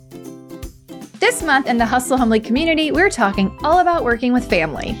This month in the Hustle Humbly community, we're talking all about working with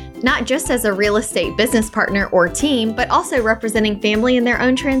family. Not just as a real estate business partner or team, but also representing family in their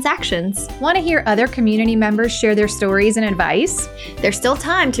own transactions. Want to hear other community members share their stories and advice? There's still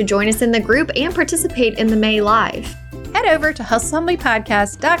time to join us in the group and participate in the May Live. Head over to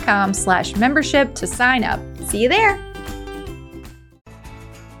hustlehumblypodcast.com/membership to sign up. See you there.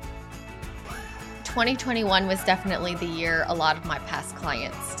 2021 was definitely the year a lot of my past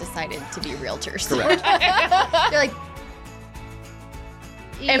clients decided to be realtors. Correct. They're like,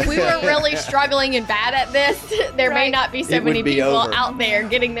 if we were really struggling and bad at this, there may not be so It would many be people over. out there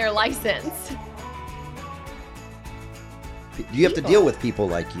getting their license. You have to deal with people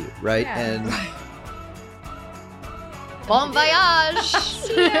like you, right? Yeah. And Bon voyage!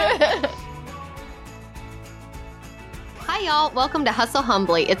 Hi, y'all. Welcome to Hustle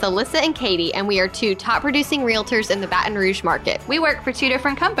Humbly. It's Alyssa and Katie, and we are two top producing realtors in the Baton Rouge market. We work for two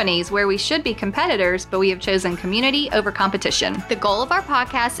different companies where we should be competitors, but we have chosen community over competition. The goal of our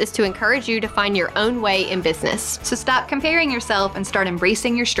podcast is to encourage you to find your own way in business. So stop comparing yourself and start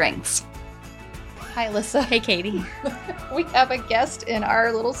embracing your strengths. Hi, Alyssa. Hey, Katie. We have a guest in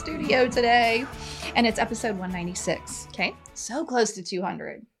our little studio today, and it's episode 196. Okay. So close to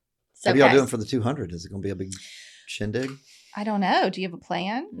 200. what are y'all doing for the 200? Is it going to be a big shindig? I don't know. Do you have a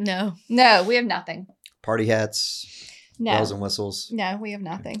plan? No. No, we have nothing. Party hats, No. bells and whistles. No, we have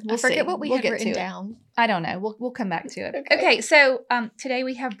nothing. I forget what we had get written to it. down. I don't know. We'll come back to it. Okay. Okay, so today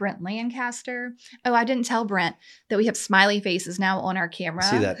we have Brent Lancaster. Oh, I didn't tell Brent that we have smiley faces now on our camera. I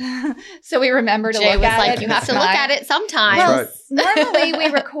see that. So we remember to Jay look was at like, it. you have to look at it sometimes. Well, normally we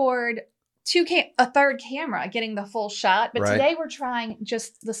record a third camera getting the full shot, but Right. today we're trying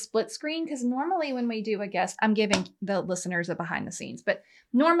just the split screen because normally when we do a guest, I'm giving the listeners a behind the scenes, but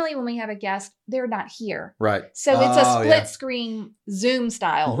normally when we have a guest, they're not here. Right. So it's a Oh, split yeah. screen Zoom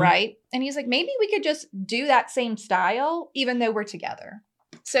style, Mhm. right? And he's like, maybe we could just do that same style, even though we're together.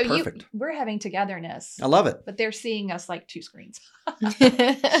 So Perfect. we're having togetherness, I love it. but they're seeing us like two screens.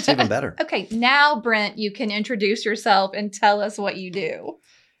 It's even better. Okay, now Brent, you can introduce yourself and tell us what you do.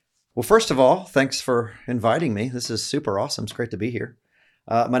 Well, first of all, thanks for inviting me. This is super awesome. It's great to be here.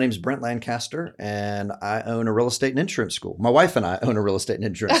 My name is Brent Lancaster, and I own a real estate and insurance school. My wife and I own a real estate and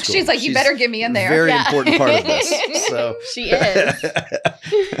insurance school. She's like, you better get me in there. Very Yeah. important part of this. So She is.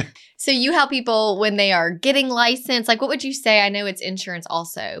 So you help people when they are getting licensed. Like, what would you say? I know it's insurance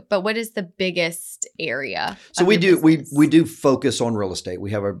also, but what is the biggest area? So of we your do we business? do focus on real estate. We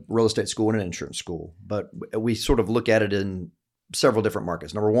have a real estate school and an insurance school, but we sort of look at it in several different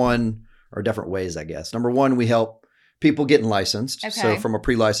markets. Number one, or different ways, I guess. Number one, we help people getting licensed. So Okay. from a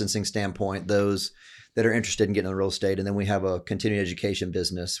pre-licensing standpoint, those that are interested in getting into real estate, and then we have a continuing education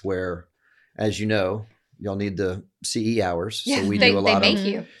business where, as you know, y'all need the CE hours. Yeah, so we they do a lot make of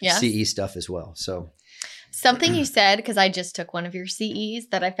you. Yes. CE stuff as well. So Something you said, because I just took one of your CEs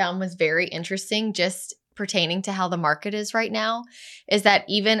that I found was very interesting, just pertaining to how the market is right now, is that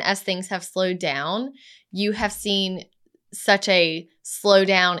even as things have slowed down, you have seen such a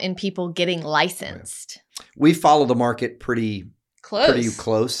slowdown in people getting licensed. we follow the market pretty Close.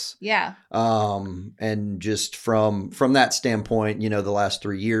 close. Yeah. And just from that standpoint, you know, the last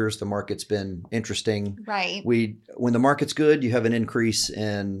 3 years, the market's been interesting. Right. When the market's good, you have an increase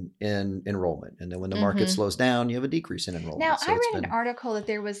in enrollment. And then when the market Mhm. slows down, you have a decrease in enrollment. Now, So I it's read an been- article that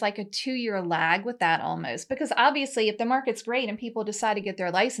there was like a 2-year lag with that almost, because obviously if the market's great and people decide to get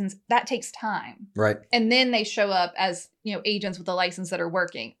their license, that takes time. Right. And then they show up as, agents with a license that are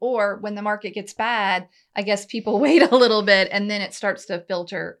working. Or when the market gets bad, I guess people wait a little bit and then it starts to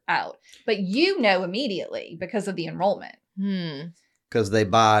filter out. But immediately because of the enrollment. Because they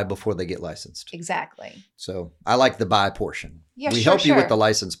buy before they get licensed. Exactly. So I like the buy portion. Yeah, we sure, help you with sure. the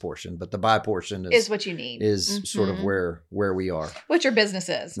license portion, but the buy portion Is what you need. is sort of Mhm. where we are. What your business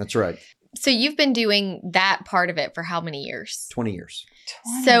is. That's right. So you've been doing that part of it for how many years? 20 years.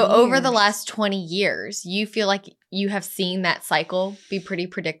 20 So over the years. last 20 years, you feel like you have seen that cycle be pretty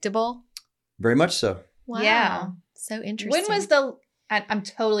predictable? Very much so. Wow. Yeah. So interesting. When was I'm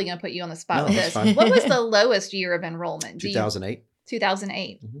totally going to put you on the spot No, with that's this. fine. What was the lowest year of enrollment? 2008.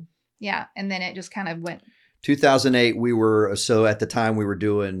 2008. Mhm. Yeah. And then it just kind of went. 2008, so at the time we were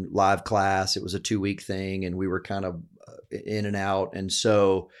doing live class. It was a 2-week thing and we were kind of in and out. And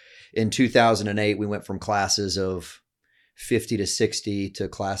so in 2008, we went from classes of 50 to 60 to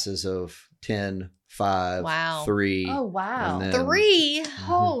classes of 10, 5, Wow. 3. Oh, wow. and then- 3.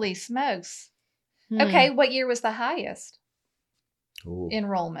 Holy smokes. Hmm. Okay. What year was the highest Ooh.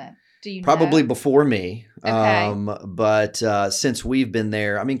 enrollment? Do you Probably know? before me. Okay. But since we've been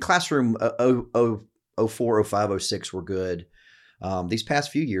there, I mean, classroom 04, 05, 06 were good. These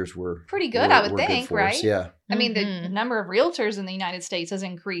past few years were Pretty good, I would were good think, for us. right? Yeah. I mean, the Mhm. number of realtors in the United States has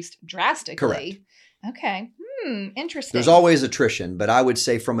increased drastically. Okay. Interesting. There's always attrition, but I would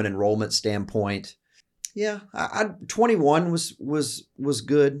say from an enrollment standpoint, yeah, 21 was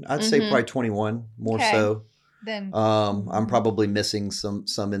good. I'd say Mhm. probably 21 more Okay. so. Then I'm probably missing some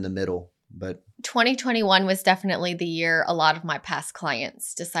in the middle, but 2021 was definitely the year a lot of my past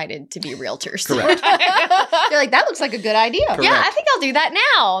clients decided to be realtors. Correct. you're like, that looks like a good idea. Correct. Yeah, I think I'll do that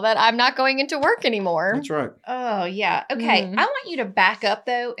now that I'm not going into work anymore. that's right. Oh, yeah. Okay. Mhm. I want you to back up,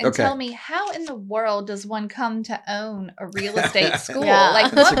 though, and Okay. tell me, how in the world does one come to own a real estate school? Yeah.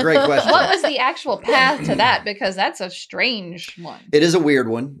 Like, That's what, a great question. what was the actual path to that? Because that's a strange one. It is a weird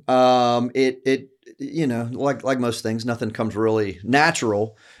one. It you know, like most things, nothing comes really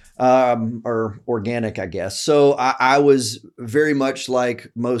natural or organic, I guess. So I was very much like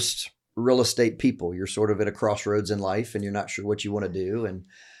most real estate people. You're sort of at a crossroads in life, and you're not sure what you want to do. And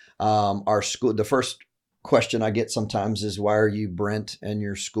our school, the first question I get sometimes is, "Why are you Brent and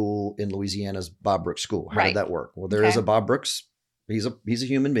your school in Louisiana's Bob Brooks School? How Right. did that work?" Well, there is Okay. a Bob Brooks. He's a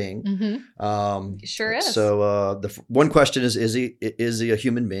human being. Mm-hmm. Sure is. So the one question is he a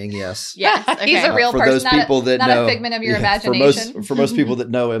human being? Yes. Yes. He's okay. a real For person, those not a- people that not know, a figment of your for imagination. most people that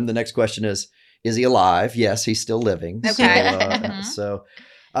know him, the next question is he alive? Yes, he's still living. Okay.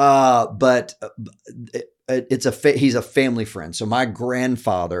 But he's a family friend. So my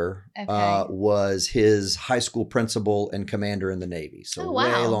grandfather Okay. was his high school principal and commander in the Navy. So Oh,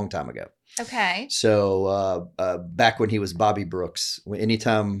 wow. way long time ago. Okay. So back when he was Bobby Brooks,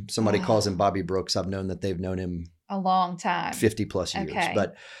 anytime somebody Oh. calls him Bobby Brooks, I've known that they've known him A long time. 50 plus years. Okay.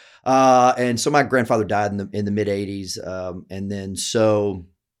 But and so my grandfather died in the mid 80s, and then so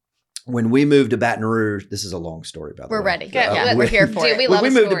when we moved to Baton Rouge, this is a long story, by the way. We're ready. Okay, Yeah, we- we're here for Dude, it. we When love we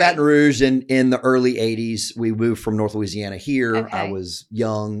a moved to story. Baton Rouge in the early 80s, we moved from North Louisiana here. Okay. I was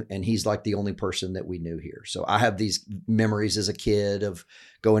young, and he's like the only person that we knew here. So I have these memories as a kid of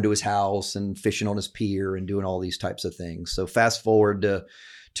going to his house and fishing on his pier and doing all these types of things. So fast forward to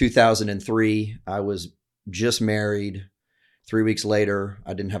 2003, I was just married. 3 weeks later,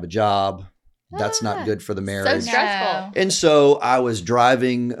 I didn't have a job. That's not good for the marriage. stressful. And so I was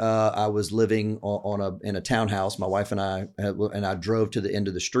driving. I was living in a townhouse. My wife and I drove to the end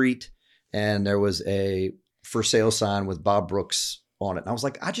of the street, and there was a for sale sign with Bob Brooks on it. And I was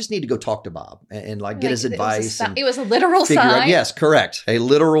like, I just need to go talk to Bob and like get his advice. It was a literal Figure sign. out, yes, correct, a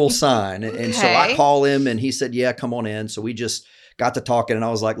literal sign. And so I Okay. call him, and he said, "Yeah, come on in." So we just got to talking, and I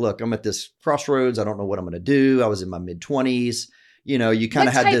was like, "Look, I'm at this crossroads. I don't know what I'm going to do." I was in my mid-20s. You know, you kind What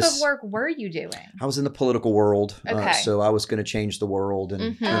of had type this. of work were you doing? I was in the political world, Okay. so I was going to change the world,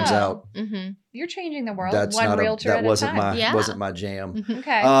 and Mhm. turns Oh. out Mm-hmm. You're changing the world that's one not realtor that at a wasn't time. my Yeah. wasn't my jam. Mm-hmm.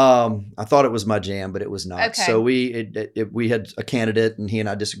 Okay. I thought it was my jam, but it was not. Okay. So we had a candidate, and he and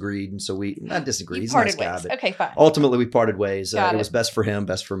I disagreed, and so we not disagreed. you He's a nice parted guy, ways. but Okay, fine. ultimately we parted ways. Got It it. was best for him,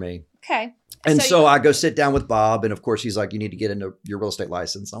 best for me. Okay. And So so you- I go sit down with Bob, and of course he's like, "You need to get into your real estate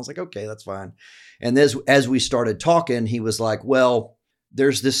license." And I was like, "Okay, that's fine." And as we started talking, he was like, "Well,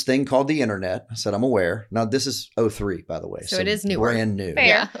 there's this thing called the internet." I said, "I'm aware." Now this is 03, by the way, So it is newer. brand new. Fair.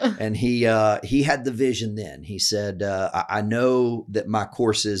 Yeah. And he had the vision then. He said, I know that my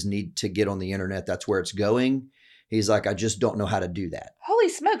courses need to get on the internet. That's where it's going. He's like, I just don't know how to do that. Holy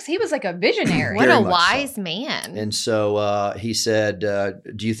smokes, he was like a visionary. What Very a much wise so. man. And so he said,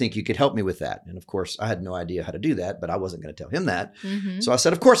 do you think you could help me with that? And of course, I had no idea how to do that, but I wasn't going to tell him that. Mhm. So I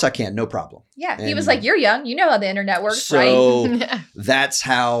said, of course I can. No problem. Yeah, he was And like, "You're young, you know how the internet works, right?" So that's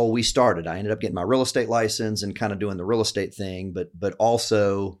how we started. I ended up getting my real estate license and kind of doing the real estate thing, but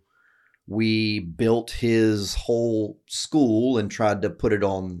also we built his whole school and tried to put it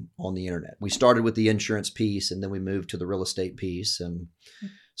on the internet. We started with the insurance piece, and then we moved to the real estate piece, and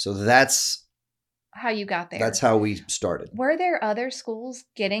so that's How you got there? that's how we started. Were there other schools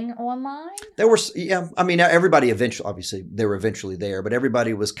getting online? There was, yeah, I mean, everybody eventually, obviously, they were eventually there, but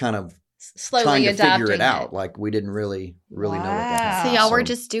everybody was kind of Slowly trying to adopting figure it out. Like we didn't really know what that Wow. So meant. y'all were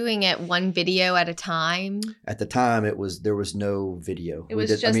just doing it one video at a time. At the time, there was no video. It We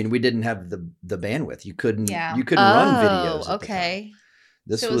was did, just- we didn't have the bandwidth. You couldn't Yeah. you couldn't run videos. At the okay. time.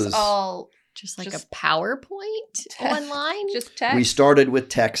 This So it was all Just like Just- a PowerPoint online. just text. we started with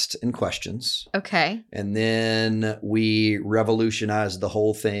text and questions, Okay. and then we revolutionized the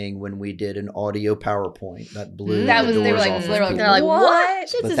whole thing when we did an audio PowerPoint that blew that the was they were doors like off of they were like, people. They're like, what?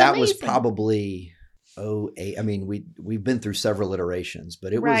 This But is that was amazing. probably 08. I mean, we've been through several iterations,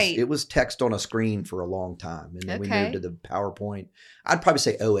 but Right. it was text on a screen for a long time, and then we Okay. moved to the PowerPoint. I'd probably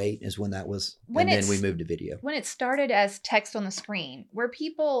say 08 is when that was, When and then it's- we moved to video. When it started as text on the screen, were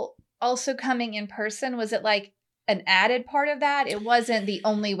people also coming in person? Was it like an added part of that. It wasn't the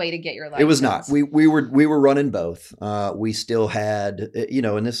only way to get your license. It was not. We were running both. We still had,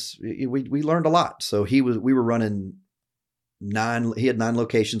 and this we learned a lot. So we were running 9. He had 9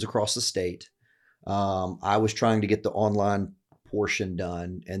 locations across the state. I was trying to get the online portion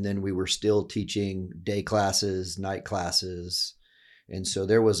done, and then we were still teaching day classes, night classes, and so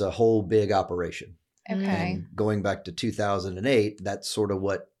there was a whole big operation. Okay. And going back to 2008, that's sort of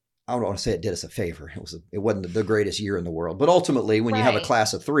what. I don't want to say it did us a favor. It wasn't the greatest year in the world, but ultimately, when you have a Right.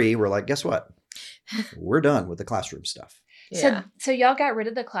 class of 3, we're like, guess what? We're done with the classroom stuff. Yeah. So y'all got rid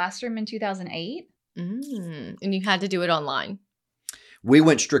of the classroom in 2008? And you had to do it online. We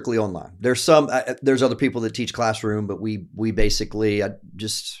went strictly online. There's there's other people that teach classroom, but we basically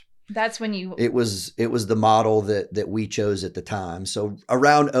That's when you it was the model that we chose at the time. So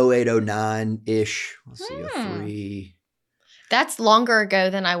around 08, 09 ish. Let's see, 03. That's longer ago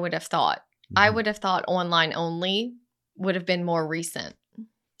than I would have thought. I Mhm. would have thought online only would have been more recent.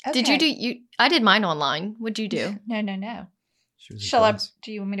 Did Okay. you I did mine online. What'd you do? No. She was in Shall I? class.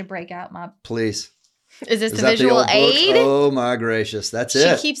 Do you want me to break out my? Please. Is this Is the that the visual old book? aid? Oh my gracious. That's She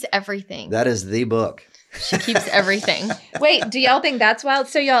it. keeps everything. That is the book. She keeps everything. Wait, do y'all think that's wild?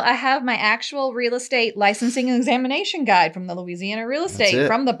 So y'all, I have my actual real estate licensing and examination guide from the Louisiana Real That's Estate it.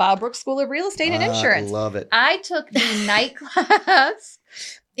 from the Bob Brooks School of Real Estate and Insurance. I love it. I took the night class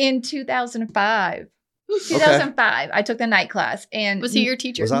in 2005. 2005. I took the night class, and Was he your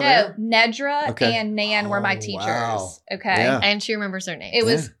teacher? Was I no, there? Nedra Okay. and Nan were my Oh, teachers. wow. Okay. Yeah. And she remembers their name. It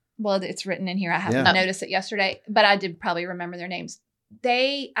was well, it's written in here. I haven't Yeah. noticed it yesterday, but I did probably remember their names.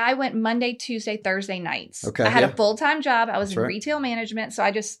 I went Monday, Tuesday, Thursday nights. Okay, I had yeah. a full-time job. I was That's in right. retail management. So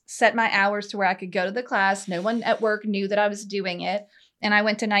I just set my hours to where I could go to the class. No one at work knew that I was doing it. And I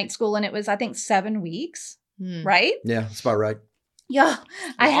went to night school, and it was, I think, 7 weeks, right? Yeah, that's about right. Yeah.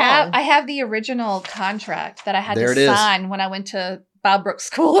 I Wow. have the original contract that I had There to it is. sign when I went to Bob Brooks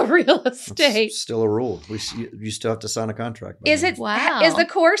School of Real Estate. It's still a rule. You still have to sign a contract. by Is now. it? Wow. Is the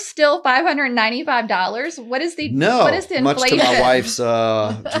course still $595? What is the? No, What is the much inflation? to my wife's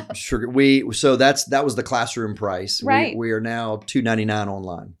sugar. That was the classroom price. Right. We are now $299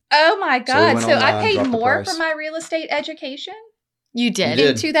 online. Oh my So we God! went So, I online, paid dropped the more price. for my real estate education You did. You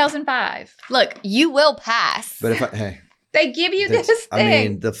in did. 2005. Look, you will pass. But hey, They give you that's- this thing. I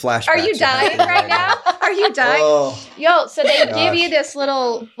mean, the flashbacks. Are you dying right now? Are you dying? Oh, Yo, so they give Gosh. you this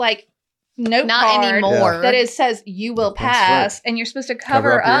little like note Not card anymore. that says you will That's right. pass, and you're supposed to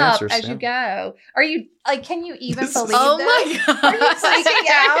cover, Cover up your up answers, as you go. Are you like? Can you even This is- believe Oh this? my God. Are you freaking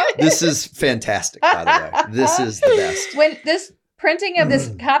out? this is fantastic, by the way. This is the best. When this printing of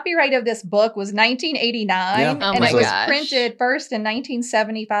this copyright of this book was 1989, Yeah. Oh and my it was gosh. printed first in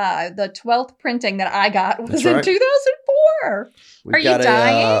 1975. The 12th printing that I got was That's in right. 2004. We've Are you got a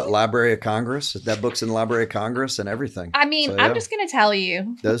dying? Library of Congress. That book's in the Library of Congress and everything. I mean, So, I'm yeah. just going to tell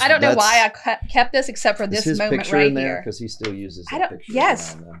you. Those- I don't know that's- why I kept this except for Is this his moment picture right in there? here. Because he still uses I that don't- picture.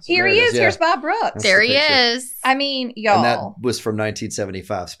 yes. around there. So Here there he it is. yeah. Here's Bob Brooks. That's There the he picture. is. I mean, And that y'all. was from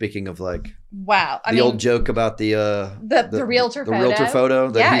 1975. Speaking of like Wow. I the mean, old joke about the realtor the realtor photo.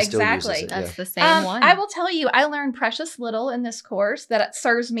 photo that Yeah, he still exactly. uses it. That's Yeah. the same one. I will tell you, I learned precious little in this course that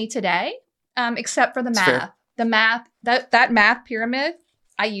serves me today, except for the That's math. fair. The math, that math pyramid,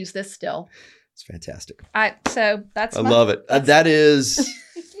 I use this still. It's fantastic. So that's I love it. That is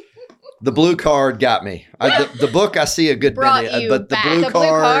the blue card got me. The book I see a good Brought bit, you but the back. blue, the blue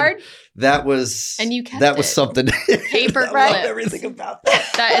card. that was And you kept that was it. something. Paper I love clips. everything about that.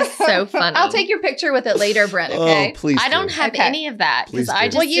 That is so funny. I'll take your picture with it later, Brent. Okay. Oh, please. I don't do. have Okay. any of that Please because I do.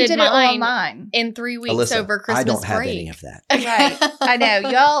 just well, you did it mine online. in 3 weeks Alyssa, over Christmas I don't have break. any of that. Right. I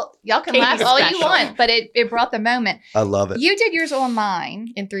know. Y'all can Katie laugh all you special. want, but it brought the moment. I love it. You did yours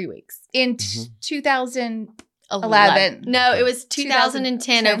online in 3 weeks. in Mhm. 2000. 11. No, it was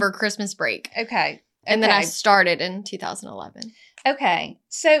 2010 2010 over Christmas break. Okay. And then I Okay. started in 2011. Okay.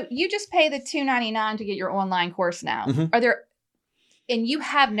 So you just pay the $299 to get your online course now. Mhm. Are there, and you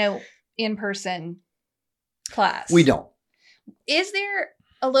have no in-person class. We don't. Is there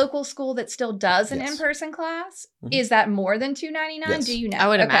a local school that still does an Yes. in-person class? Mhm. Is that more than $299? Yes. Do you know? I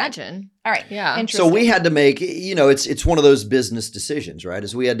would Okay. imagine. All right. Yeah. Interesting. So we had to make, it's one of those business decisions, right?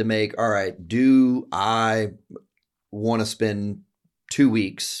 Is we had to make, all right, do I want to spend 2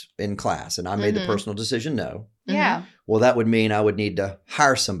 weeks in class? And I made the Mhm. personal decision, no. Yeah. Well, that would mean I would need to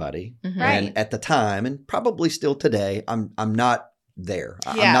hire somebody. Mhm. Right. And at the time, and probably still today, I'm not there.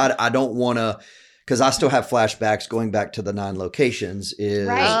 Yeah. I don't want to, because I still have flashbacks going back to the 9 locations is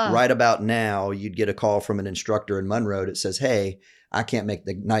Right. right about now, you'd get a call from an instructor in Monroe that says, hey, I can't make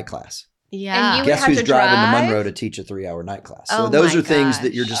the night class. Yeah. you would Guess have who's to driving to drive? Monroe to teach a 3-hour night class? So Oh those my are things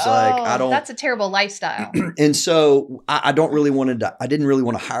that you're just like, I don't. That's a terrible lifestyle. And so I don't really want to. I didn't really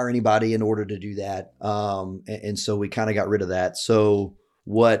want to hire anybody in order to do that. And so we kind of got rid of that. So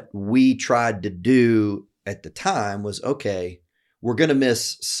what we tried to do at the time was, okay, we're going to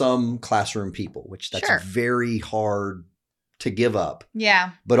miss some classroom people, which that's Sure. very hard to give up.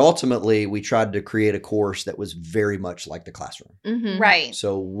 Yeah. But ultimately, we tried to create a course that was very much like the classroom. Mhm. Right.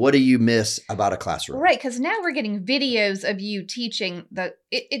 So what do you miss about a classroom? Right, because now we're getting videos of you teaching.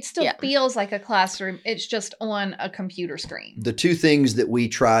 It still Yeah. feels like a classroom. It's just on a computer screen. The two things that we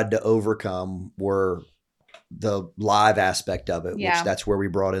tried to overcome were the live aspect of it, Yeah. which that's where we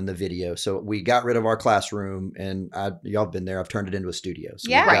brought in the video. So we got rid of our classroom, and y'all have been there. I've turned it into a studio. So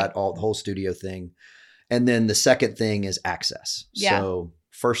Yeah. we got the whole studio thing. And then the second thing is access. Yeah. So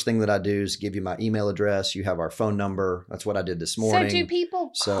first thing that I do is give you my email address. You have our phone number. That's what I did this morning. So do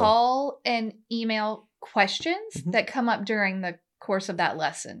people So- call and email questions Mhm. that come up during the course of that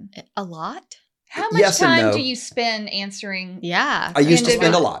lesson? A lot? How much Yes and time no. do you spend answering? Yeah. I used to individual-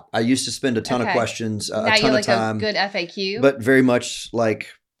 spend a lot. I used to spend a ton of Okay. questions, a now you ton like of time. a good FAQ. But very much like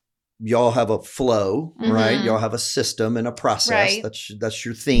y'all have a flow, right? Mhm. Y'all have a system and a process. Right. That's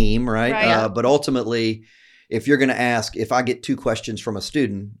your theme, right? Right. But ultimately, if you're going to ask, if I get 2 questions from a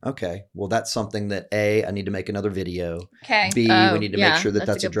student, okay, well, that's something that A, I need to make another video. okay. B, Oh, we need to yeah, make sure that that's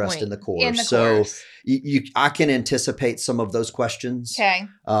a that's good addressed point. in the course. In the So course. I can anticipate some of those questions. Okay.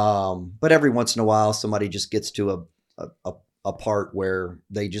 But every once in a while, somebody just gets to a part where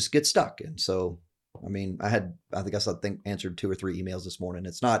they just get stuck. And so, I mean, I think answered 2 or 3 emails this morning.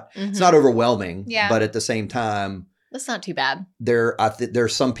 It's not Mhm. overwhelming, Yeah. but at the same time, That's not too bad. there are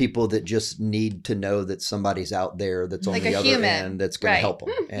some people that just need to know that somebody's out there that's on Like the a other human. end that's going Right. to help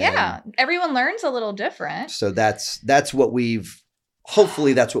them. Yeah. Everyone learns a little different. So that's what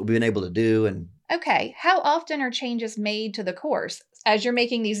hopefully that's what we've been able to do. And Okay. How often are changes made to the course as you're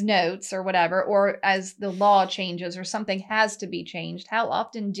making these notes or whatever, or as the law changes or something has to be changed? How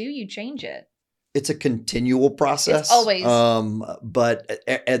often do you change it? it's a continual process. It's always. But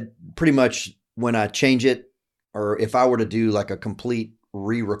pretty much when I change it, or if I were to do like a complete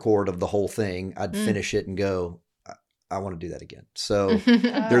re-record of the whole thing, I'd Mm. finish it and go, I want to do that again. So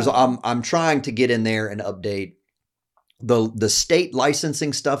Oh. I'm trying to get in there and update. The state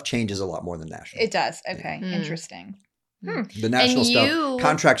licensing stuff changes a lot more than national. It does. Okay. Mm. Interesting. The national And stuff, you-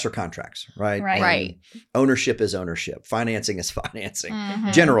 contracts are contracts, right? Right. And Right. ownership is ownership. Financing is financing.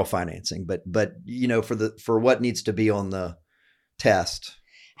 Mhm. General financing, but for what needs to be on the test.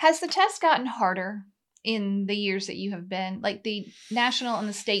 Has the test gotten harder in the years that you have been, like the national and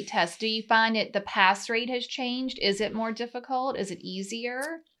the state test? Do you find the pass rate has changed? Is it more difficult? Is it easier?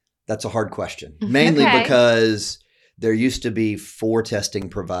 That's a hard question. Mainly Okay. because there used to be 4 testing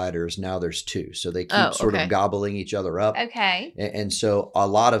providers. Now there's 2. So they keep Oh, sort okay. of gobbling each other up. Okay. And so a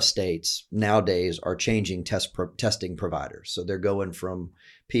lot of states nowadays are changing testing providers. So they're going from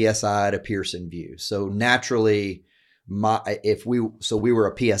PSI to Pearson VUE. So naturally, we were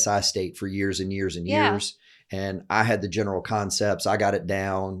a PSI state for years and years and Yeah. years. And I had the general concepts. I got it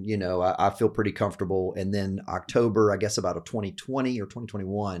down. I feel pretty comfortable. And then October, I guess about a 2020 or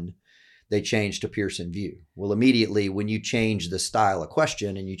 2021, they changed to Pearson VUE. Well, immediately when you change the style of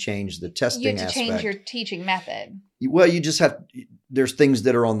question and you change the testing You have to aspect, change your teaching method. well, you just there's things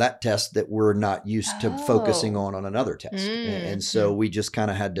that are on that test that we're not used to focusing Oh. on another test. Mm. And so we just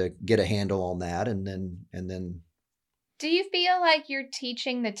kind of had to get a handle on that. And then Do you feel like you're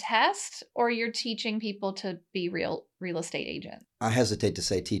teaching the test or you're teaching people to be real estate agents? I hesitate to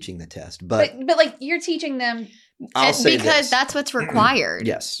say teaching the test, but But like you're teaching them. I'll say because this. that's what's required.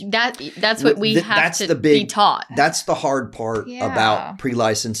 Yes. That's what we have That's to the be big- taught. That's the hard part Yeah. about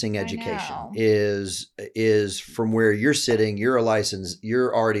pre-licensing I education know. is from where you're sitting, you're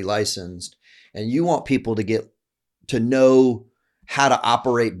already licensed, and you want people to get to know how to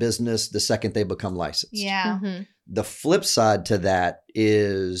operate business the second they become licensed. Yeah. Mhm. The flip side to that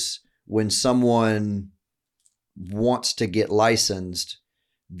is when someone wants to get licensed,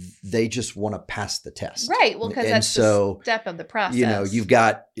 they just want to pass the test. Right. Well, because And that's so, the step of the process.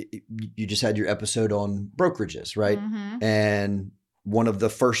 you just had your episode on brokerages, right? Mhm. And one of the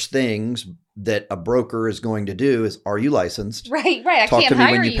first things that a broker is going to do is, are you licensed? Right. I Talk can't to me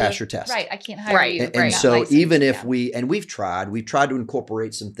hire when you you pass your test. Right. I can't hire Right. you. And, if you're and not so licensed. even if Yeah. we've tried to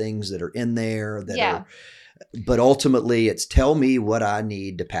incorporate some things that are in there that Yeah. are, but ultimately it's tell me what I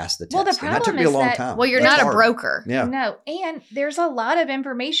need to pass the test. Well, the And that took problem me a is long that- time. Well, you're That's not a hard. broker. Yeah. No, and there's a lot of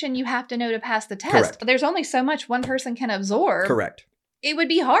information you have to know to pass the test. Correct. There's only so much one person can absorb. Correct. it would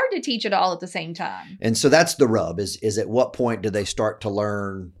be hard to teach it all at the same time. And so that's the rub is at what point do they start to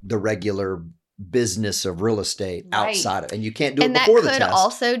learn the regular business of real estate Right. outside of, and you can't do And it that before the could test.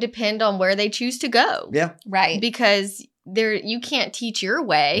 also depend on where they choose to go. Yeah. Right. Because you can't teach your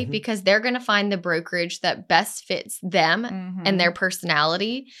way Mhm. because they're going to find the brokerage that best fits them Mhm. and their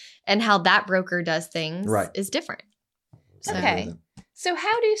personality, and how that broker does things Right. is different. So, Okay. So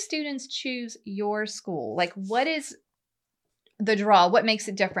how do students choose your school? Like, what is the draw? What makes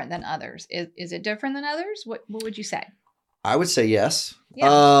it different than others? Is it different than others? What would you say? I would say yes.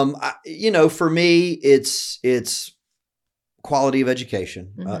 Yeah. For me, it's quality of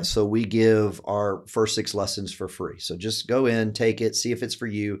education. Mhm. So we give our first 6 lessons for free. So just go in, take it, see if it's for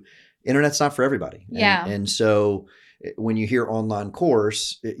you. Internet's not for everybody. Yeah. And so when you hear online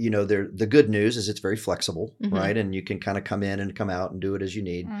course, the good news is it's very flexible, Mhm. right? And you can kind of come in and come out and do it as you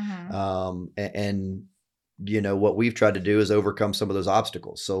need. Mhm. And what we've tried to do is overcome some of those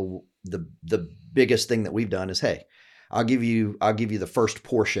obstacles. So the biggest thing that we've done is, hey, I'll give you the first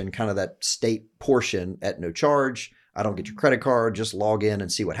portion, kind of that state portion at no charge. I don't get your credit card, just log in and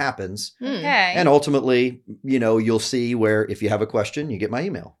see what happens. Okay. And ultimately, you'll see where if you have a question, you get my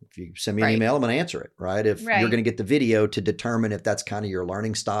email. If you send me an Right. email, I'm going to answer it, right? If Right. you're going to get the video to determine if that's kind of your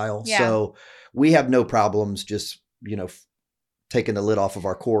learning style. Yeah. So we have no problems just, taking the lid off of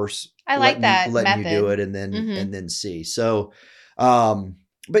our course. I like that letting you do method. it and then Mhm. and then see. So,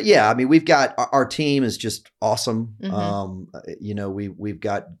 but yeah, I mean, we've got our team is just awesome. Mhm. We've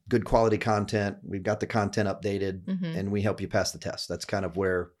got good quality content. We've got the content updated, Mhm. and we help you pass the test. That's kind of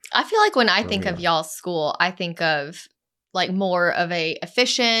where. I feel like when I Where think we of are. y'all's school, I think of like more of a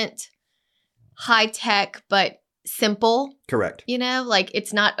efficient, high tech, but simple, Correct. like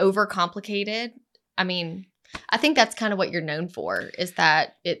it's not overcomplicated. I mean, I think that's kind of what you're known for, is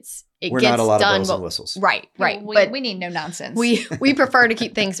that it We're gets not a lot done. of bells and whistles. Right. We need no nonsense. we prefer to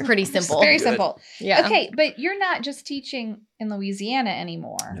keep things pretty It's simple. very Good. simple. Yeah. Okay, but you're not just teaching in Louisiana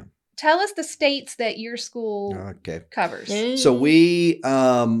anymore. No. Tell us the states that your school Okay. covers. So we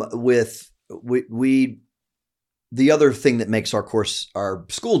the other thing that makes our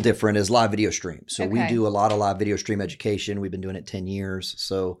school different is live video stream. So we Okay. do a lot of live video stream education. We've been doing it 10 years.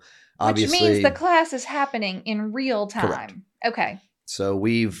 So Which obviously means the class is happening in real time. Correct. Okay. so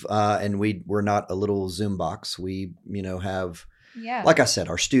we've we're not a little Zoom box. We have, Yeah. like I said,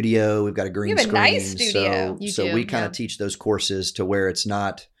 our studio, we've got a green You have a screen. nice studio. You So do, we kind yeah. of teach those courses to where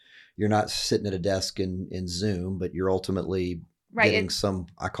you're not sitting at a desk in Zoom, but you're ultimately right. getting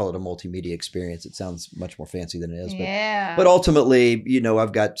I call it a multimedia experience. It sounds much more fancy than it is, Yeah. but ultimately,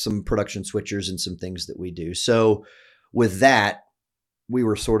 I've got some production switchers and some things that we do. So with that, we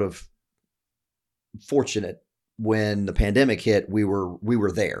were sort of fortunate when the pandemic hit. We were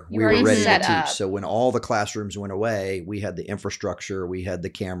there. You We were already ready to set teach. up. So when all the classrooms went away, we had the infrastructure, we had the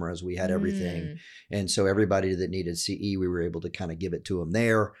cameras, we had everything. Mm. And so everybody that needed CE, we were able to kind of give it to them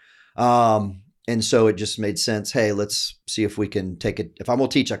there. And so it just made sense. Hey, let's see if we can take it. If I'm going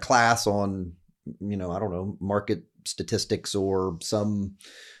to teach a class on, I don't know, market statistics or some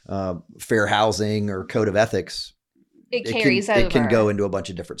fair housing or code of ethics, it carries over. It can go into a bunch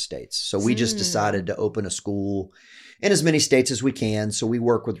of different states. So we just Mm. decided to open a school in as many states as we can. So we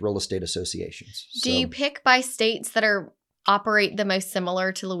work with real estate associations. Do you pick by states that operate the most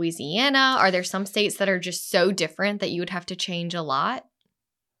similar to Louisiana? Are there some states that are just so different that you would have to change a lot?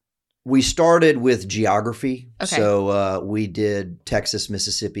 We started with geography. Okay. So we did Texas,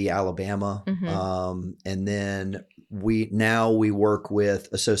 Mississippi, Alabama. Mhm. And then we work with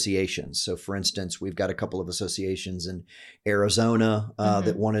associations. So for instance, we've got a couple of associations in Arizona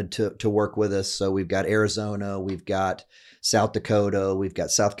that wanted to work with us. So we've got Arizona, we've got South Dakota, we've got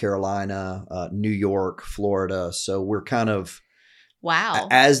South Carolina, New York, Florida. So we're kind of, Wow.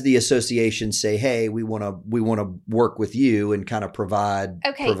 as the associations say, hey, we want to work with you and kind of provide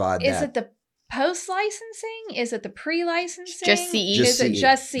Okay. that. Is it the post licensing? Is it the pre licensing? Just CE? Just Is it CE.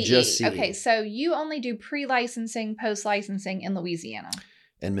 just CE? Just CE. Okay. So you only do pre licensing, post licensing in Louisiana.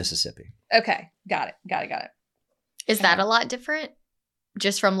 in Mississippi? Okay. Got it. Is that a lot different?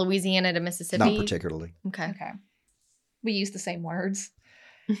 Just from Louisiana to Mississippi? Not particularly. Okay. Okay. We use the same words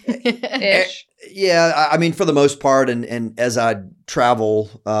okay. ish. Yeah, I mean, for the most part, and as I travel,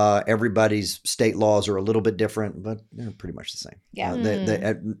 everybody's state laws are a little bit different, but they're pretty much the same. Yeah.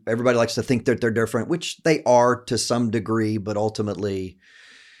 Everybody likes to think that they're different, which they are to some degree, but ultimately,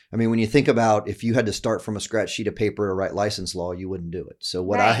 I mean, when you think about if you had to start from a scratch sheet of paper to write license law, you wouldn't do it. So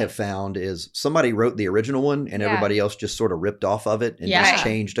what I Right. have found is somebody wrote the original one and Yeah. everybody else just sort of ripped off of it and Yeah. just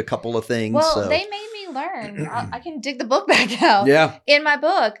changed a couple of things. Well, so. they made me learn. I can dig the book back out. Yeah. In my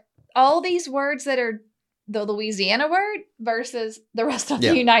book, all these words that are the Louisiana word versus the rest of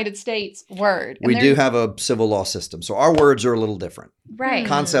Yeah. the United States word. And We they're- do have a civil law system. So our words are a little different. right.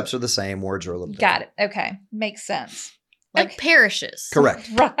 Concepts are the same. Words are a little different. Got it. Okay. Makes sense. Like parishes. Correct.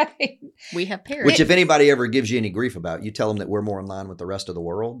 Right. We have parishes. Which if anybody ever gives you any grief about, you tell them that we're more in line with the rest of the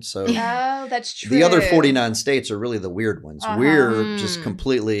world. So Oh, that's true. the other 49 states are really the weird ones. Uh-huh. We're just Mm.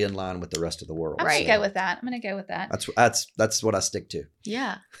 completely in line with the rest of the world. I'm Right. gonna go with that. I'm gonna go with that. That's what I stick to.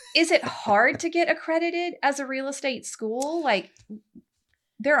 Yeah. Is it hard to get accredited as a real estate school? Like,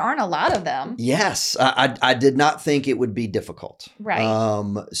 there aren't a lot of them. Yes, I did not think it would be difficult. Right.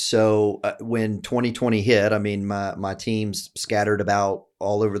 So when 2020 hit, I mean, my team's scattered about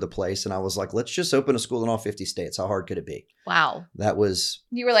all over the place, and I was like, let's just open a school in all 50 states. How hard could it be? Wow. That was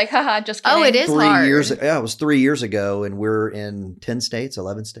You were like, haha, just kidding. Oh, it is 3 hard. years. Yeah, it was 3 years ago, and we're in 10 states,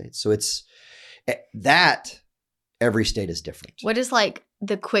 11 states. So it's that every state is different. What is like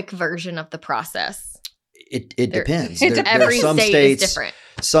the quick version of the process? It There- depends. It There are Every some state states, is different.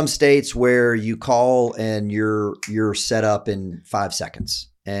 some states where you call and you're set up in 5 seconds.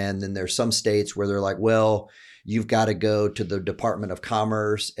 And then there's some states where they're like, well, you've got to go to the Department of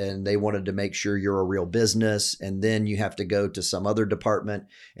Commerce and they wanted to make sure you're a real business. And then you have to go to some other department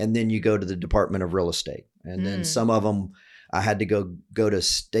and then you go to the Department of Real Estate. And then Mm. some of them, I had to go to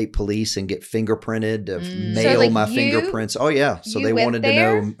state police and get fingerprinted to Mm. mail So, like, my you- fingerprints. Oh yeah. So you they went wanted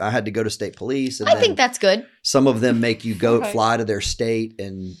there? to know I had to go to state police. And I then think that's good. some of them make you go Okay. fly to their state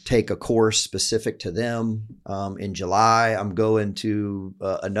and take a course specific to them. In July, I'm going to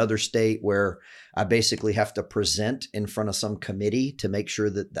another state where I basically have to present in front of some committee to make sure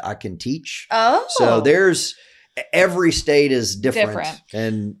that I can teach. Oh. So there's every state is different,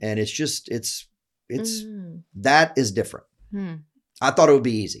 Different. and it's just it's Mm. that is different. Hmm. I thought it would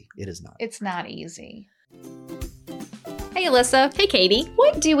be easy. It is not. It's not easy. Hey, Alyssa. Hey, Katie.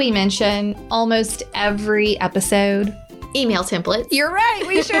 What do we mention almost every episode? Email templates. You're right,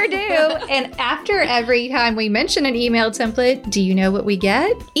 we sure do. And after every time we mention an email template, do you know what we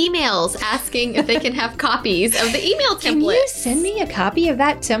get? Emails asking if they can have copies of the email templates. Can you send me a copy of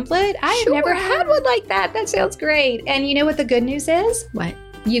that template? I have never Sure. had one like that. That sounds great. And you know what the good news is? What?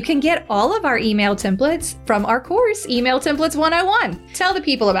 You can get all of our email templates from our course, Email Templates 101. Tell the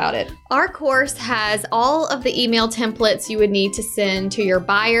people about it. Our course has all of the email templates you would need to send to your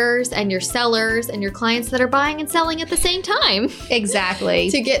buyers and your sellers and your clients that are buying and selling at the same time Exactly.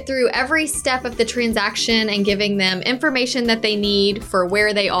 to get through every step of the transaction and giving them information that they need for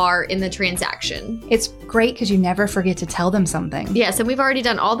where they are in the transaction. It's great because you never forget to tell them something. Yes, and we've already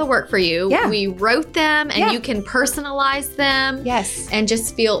done all the work for you. Yeah. We wrote them and Yeah. you can personalize them Yes. and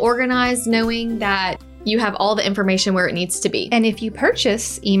just feel organized knowing that you have all the information where it needs to be. And if you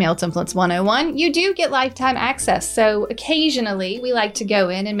purchase Email Templates 101, you do get lifetime access. So occasionally we like to go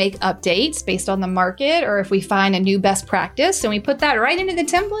in and make updates based on the market or if we find a new best practice and we put that right into the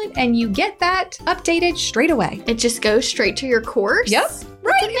template and you get that updated straight away. It just goes straight to your course. Yep.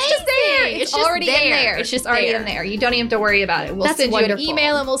 Right. It's just there. amazing. It's It's just already in there. there. It's It's just just already there. in there. You don't even have to worry about it. We'll That's send you wonderful. an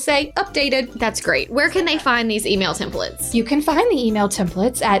email and we'll say updated. That's great. Where can they find these email templates? You can find the email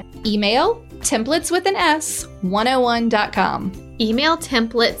templates at emailtemplates101.com.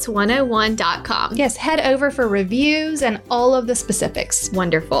 Emailtemplates101.com. Yes, head over for reviews and all of the specifics.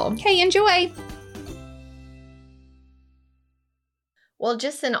 Wonderful. Okay, enjoy. Well,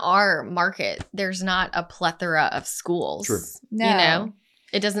 just in our market, there's not a plethora of schools. True. No. You know,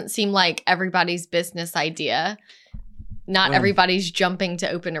 it doesn't seem like everybody's business idea. Not Well- everybody's jumping to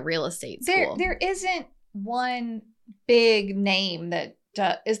open a real estate school. There isn't one big name that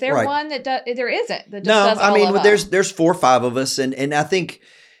does. Is there Right. one that does? There isn't. That just No, does I all mean, of there's them. there's 4 or 5 of us, and I think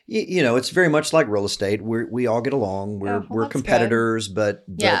you know it's very much like real estate. We all get along. We're well, we're that's good. competitors, but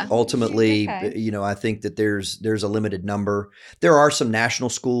Yeah. ultimately, Okay. you know, I think that there's a limited number. There are some national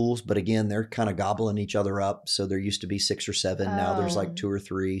schools, but again, they're kind of gobbling each other up. So there used to be 6 or 7. Now there's Oh. like 2 or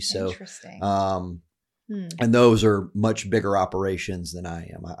 3. So Interesting. Hmm. and those are much bigger operations than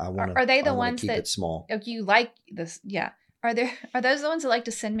I am. I want to. Are they the ones keep that- it small? Oh, you like this? Yeah. Are those the ones that like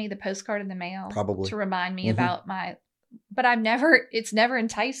to send me the postcard in the mail? Probably. To remind me Mhm. about my. But it's never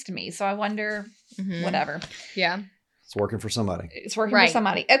enticed me. So I wonder. Mhm. Whatever. Yeah. It's working for somebody. It's working Right. for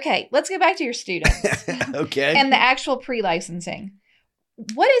somebody. Okay, let's go back to your students. Okay. And the actual pre-licensing.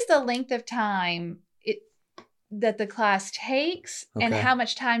 What is the length of time that the class takes and Okay. how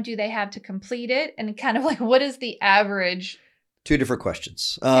much time do they have to complete it? And kind of like, what is the average? 2 different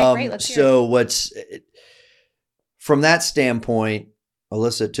questions. Okay, great. Let's hear So what's from that standpoint,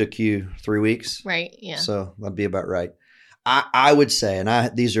 Alyssa, it took you 3 weeks. Right. Yeah. So that'd be about right. I would say,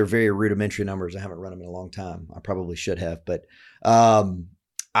 and these are very rudimentary numbers. I haven't run them in a long time. I probably should have, but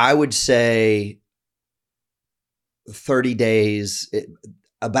I would say 30 days.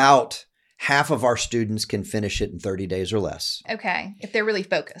 About half of our students can finish it in 30 days or less. Okay. If they're really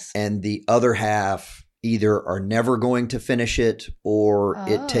focused. And the other half either are never going to finish it or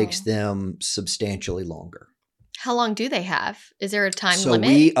it takes Oh. them substantially longer. How long do they have? Is there a time So limit?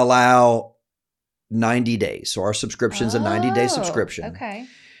 we allow 90 days. So our subscription's a 90-day Oh, subscription. Okay.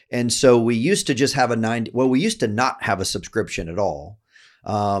 And so we used to just have we used to not have a subscription at all.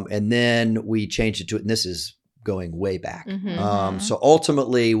 And then we changed it to, and this is going way back. Mhm. So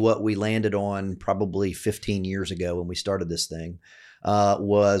ultimately what we landed on probably 15 years ago when we started this thing,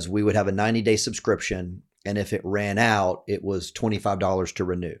 was we would have a 90-day subscription. And if it ran out, it was $25 to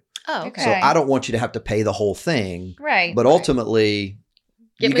renew. Oh, Okay. So I don't want you to have to pay the whole thing, Right. but right. ultimately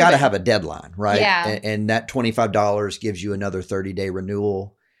Get you got to moving. have a deadline, right? Yeah. And that $25 gives you another 30-day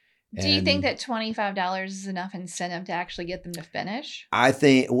renewal. Do you think And that $25 is enough incentive to actually get them to finish? I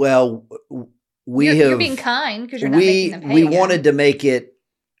think, well, we You're being kind because you're not making them pay we again. wanted to make it,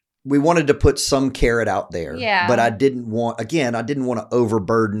 we wanted to put some carrot out there. Yeah. But I didn't want to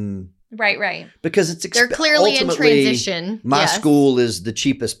overburden, Right. because it's they're clearly in ultimately, transition. My Yes. school is the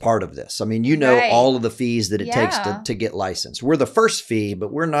cheapest part of this. I mean, you know, Right. all of the fees that it takes Yeah. to get licensed. We're the first fee,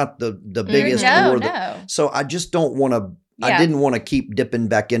 but we're not the biggest. No, or the, no. So I just don't want to. I Yeah. didn't want to keep dipping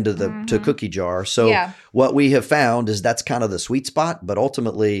back into the to Mhm. cookie jar. So Yeah. what we have found is that's kind of the sweet spot. But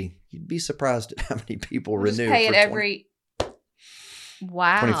ultimately, you'd be surprised at how many people We'll just renew. pay for it every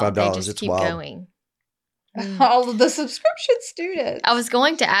Wow. $25, They just it's keep wild. going. all of the subscription students. I was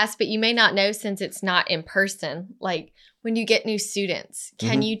going to ask, but you may not know since it's not in person. Like when you get new students,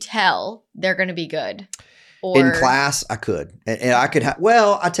 can Mhm. you tell they're going to be good? Or in class. I could, and I could have.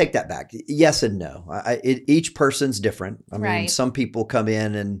 Well, I take that back. Yes and no. Each person's different. I mean, Right. some people come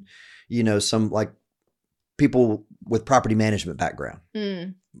in and some like people with property management background.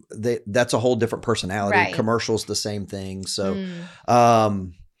 Mm, That's a whole different personality. Right. Commercial's the same thing. So,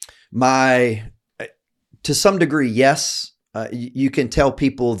 mm. to some degree, yes, you can tell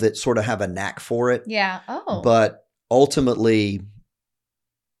people that sort of have a knack for it, Yeah. Oh. but ultimately,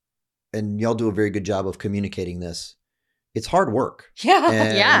 and y'all do a very good job of communicating this, it's hard work. yeah.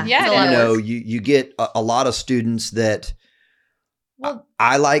 And, Yeah, Yeah, it's a lot of work. you get a lot of students that Well,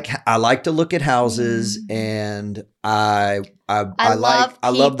 I like to look at houses, Mhm. and I love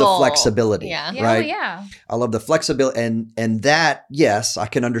love the people. flexibility. Yeah. yeah. Right. Oh, yeah. I love the flexibility, and that, yes, I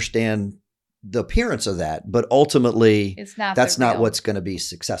can understand the appearance of that, but ultimately It's not. that's the not real- what's going to be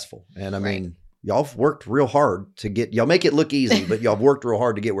successful. And I Right. mean, y'all have worked real hard to get, y'all make it look easy, but y'all have worked real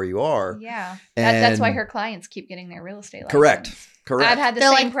hard to get where you are. Yeah. And That's why her clients keep getting their real estate license. Correct. Correct. I've had the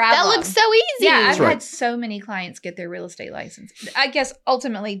They're same like, problem. that looks so easy. Yeah, I've That's right. had so many clients get their real estate license. I guess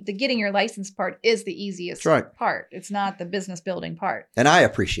ultimately the getting your license part is the easiest That's right. part. It's not the business building part. And I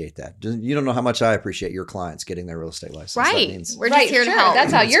appreciate that. You don't know how much I appreciate your clients getting their real estate license. That Right. means- We're just here to help.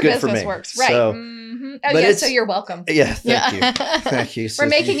 That's how It's your good for business me. works. Right. So- Mhm. Oh, but yeah. it's- So you're welcome. yeah. Thank you. Yeah. Thank you. We're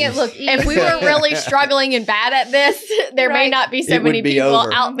making it look easy. If we were really struggling and bad at this, there may Right. not be so It would many be people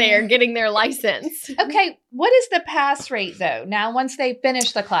over. out there getting their license. Okay. What is the pass rate though? Now, once they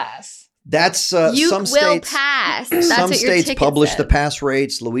finish the class, That's You some will states. pass. That's Some what your states ticket publish the said. pass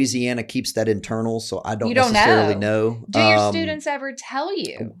rates. Louisiana keeps that internal, so I don't You don't necessarily know. know. do your students ever tell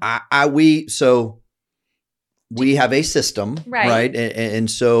you? We have a system, Right. right? And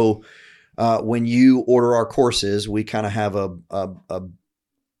so when you order our courses, we kind of have a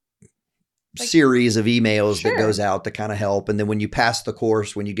Like- series of emails Sure. that goes out to kind of help. And then when you pass the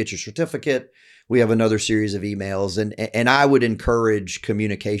course, when you get your certificate, we have another series of emails. And I would encourage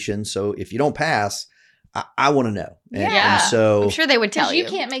communication. So if you don't pass, I want to know. And, Yeah. and so I'm sure they would tell Because you. you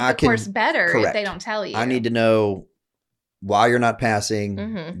can't make I the can- course better if correct. they don't tell you. I need to know why you're not passing.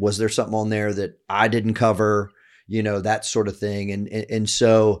 Mhm. Was there something on there that I didn't cover? That sort of thing. And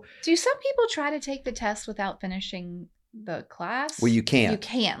so, Do some people try to take the test without finishing the class? well, you can't. You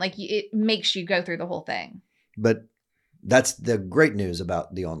can't. Like it makes you go through the whole thing. But that's the great news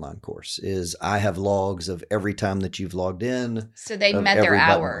about the online course is I have logs of every time that you've logged in. So they Of met their every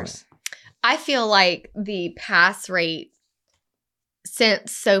button hours. I feel like the pass rate,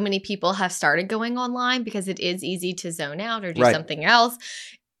 since so many people have started going online because it is easy to zone out or do Right. something else,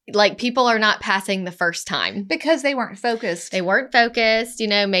 like people are not passing the first time. Because they weren't focused. They weren't focused,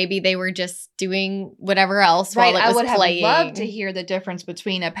 maybe they were just doing whatever else Right. while it I was would playing. have loved to hear the difference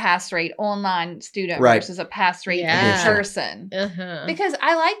between a pass rate online student Right. versus a pass rate Yeah. in person. Uh-huh. Because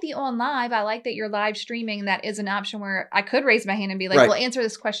I like the on live. I like that you're live streaming. That is an option where I could raise my hand and be like, Right. well, answer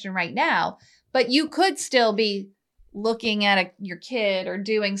this question right now. But you could still be looking at your kid or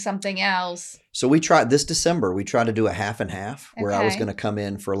doing something else. So we tried this December, we tried to do a half and half where I was Okay. going to come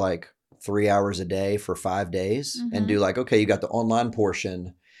in for like 3 hours a day for 5 days and Mhm. do like, okay, you got the online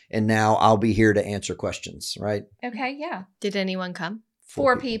portion and now I'll be here to answer questions, right? Okay, yeah. Did anyone come?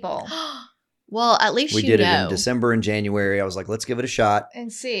 4 people. Well, at least We you did know. it in December and January. I was like, let's give it a shot.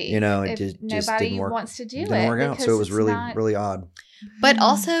 And see, You know, it if just nobody didn't work. wants to do It didn't work out. because So it was it's really, not- really odd. But Mhm.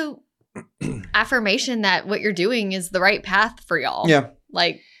 also affirmation that what you're doing is the right path for y'all. Yeah,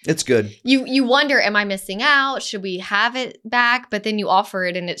 Like it's good. you wonder, am I missing out? Should we have it back? But then you offer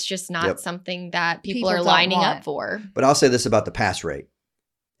it and it's just not Yep. something that people People are don't lining want. up for. But I'll say this about the pass rate.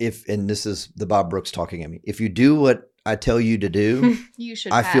 And this is the Bob Brooks talking at me. If you do what I tell you to do, you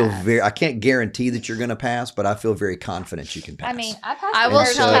should. I feel pass. I can't guarantee that you're going to pass, but I feel very confident you can pass. I mean, I passed I the will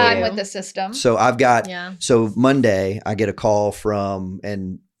first tell time you. with the system. so I've got, Yeah. so Monday I get a call from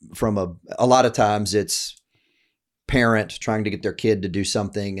a lot of times it's parent trying to get their kid to do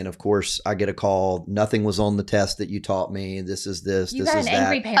something. And of course I get a call. Nothing was on the test that you taught me. This is this, You this got is an that.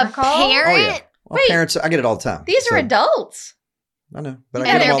 angry A parent call. parent? Oh yeah. Well, Wait. parents, I get it all the time. These are So, adults. I know, but I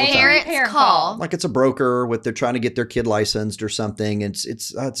Yeah, get them they're all the time. parents Parent call. call. Like it's a broker with they're trying to get their kid licensed or something.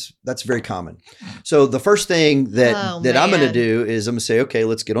 That's very common. So the first thing that Oh, I'm going to man. do is I'm going to say, okay,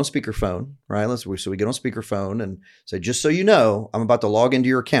 let's get on speakerphone, right? So we get on speakerphone and say, just so you know, I'm about to log into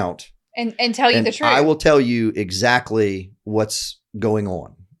your account And tell you and the truth. I will tell you exactly what's going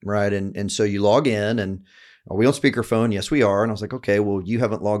on, right? And so you log in and are we on speakerphone? Yes, we are. And I was like, okay, well, you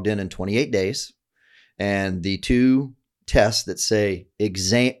haven't logged in 28 days. And the two tests that say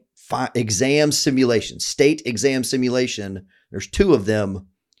exam simulation, state exam simulation, there's 2 of them.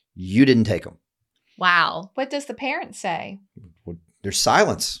 You didn't take them. Wow. What does the parent say? Well, there's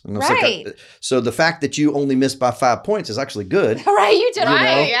silence. And it's Right. so the fact that you only missed by 5 points is actually good. Right, you did You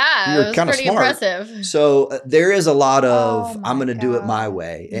right. know, Yeah. you're it was kinda pretty smart. impressive. So there is a lot of Oh my I'm going to do it my God.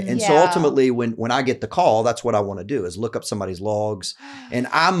 way. And so Yeah. ultimately when I get the call, that's what I want to do is look up somebody's logs. And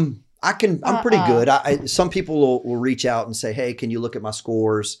I'm pretty good. Some people will reach out and say, "Hey, can you look at my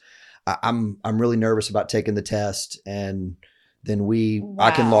scores?" I'm really nervous about taking the test, and then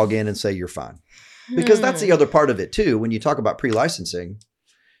I can Wow. log in and say you're fine. Because that's the other part of it too. When you talk about pre-licensing,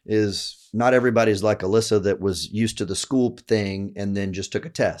 is not everybody's like Alyssa that was used to the school thing and then just took a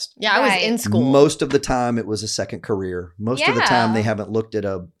test. Yeah, I was Right. in school. Most of the time, it was a second career. Most of the time, Yeah. they haven't looked at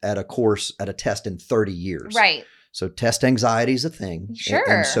a course at a test in 30 years. Right. So test anxiety is a thing. Sure.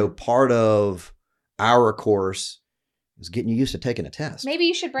 And so part of our course is getting you used to taking a test. Maybe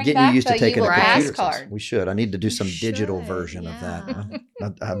you should bring Getting back you used the to taking you a will pass computer test. card. We should. I need to do some We digital should, version of yeah.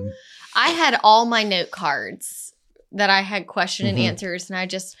 that. I had all my note cards that I had question and Mhm. answers, and I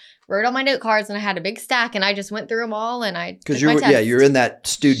just wrote all my note cards, and I had a big stack, and I just went through them all, and I Because took my test. you're in that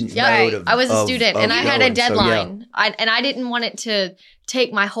student Yeah, mode of I was a of- student, of and I had a going. So, yeah. deadline, and I didn't want it to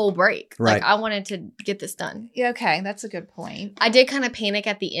take my whole break. Right. Like I wanted to get this done. Yeah, okay, that's a good point. I did kind of panic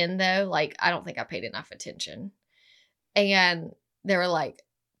at the end though. Like I don't think I paid enough attention, and they were like,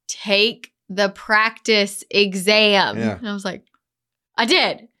 "Take the practice exam," Yeah. and I was like, "I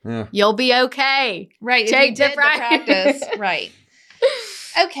did. Yeah. You'll be okay." Right. If Take you the did the practice. practice. Right.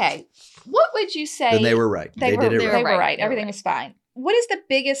 Okay. What would you say? Then they were right. They did it they right. were right. They were Everything right. was fine. What is the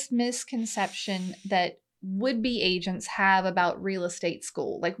biggest misconception that would-be agents have about real estate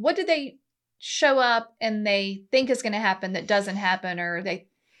school? Like, what do they show up and they think is going to happen that doesn't happen, or they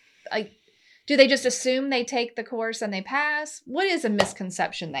like? Do they just assume they take the course and they pass? What is a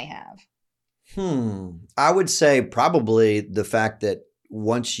misconception they have? I would say probably the fact that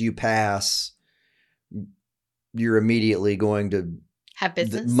once you pass, you're immediately going to Have the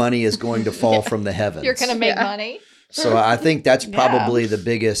business. money is going to fall from the heavens. You're going to make Yeah. money. So I think that's Yeah. probably the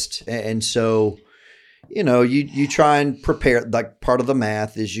biggest. And so, you try and prepare, like part of the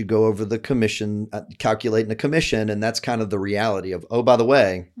math is you go over the commission, calculating the commission. And that's kind of the reality of, oh, by the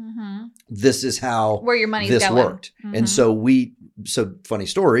way, Mm-hmm. this is how Where your money's this going. worked. Mhm. And so funny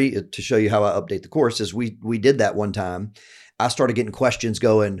story to show you how I update the course is we did that one time. I started getting questions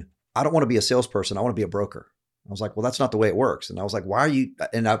going, I don't want to be a salesperson. I want to be a broker. I was like, well, that's not the way it works. And I was like, why are you?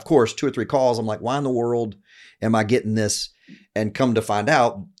 And of course, 2 or 3 calls. I'm like, why in the world am I getting this? And come to find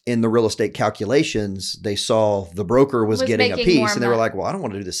out in the real estate calculations, they saw the broker was getting a making more piece and they were money. like, well, I don't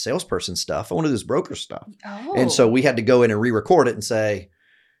want to do this salesperson stuff. I want to do this broker stuff. Oh. And so we had to go in and re-record it and say,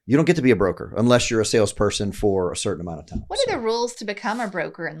 you don't get to be a broker unless you're a salesperson for a certain amount of time. What are the rules to become a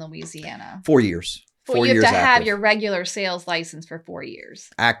broker in Louisiana? 4 years. Well, 4 you have years to have active. your regular sales license for 4 years.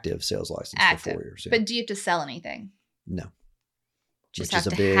 Active sales license Active. for 4 years. Yeah. But do you have to sell anything? No. Just Which is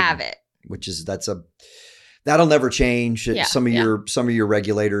have a to big- have it. That'll never change. Yeah, Some of yeah. your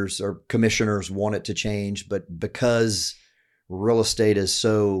regulators or commissioners want it to change, but because real estate is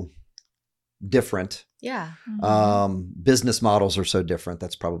so different Yeah. Business models are so different.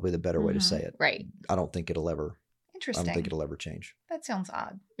 That's probably the better way to Mhm. say it. Right. I don't think it'll ever. I Interesting. don't think it'll ever change. That sounds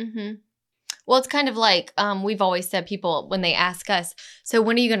odd. Mm-hmm. Well, it's kind of like we've always said, people, when they ask us, so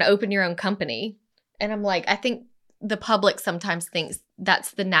when are you going to open your own company? And I'm like, I think the public sometimes thinks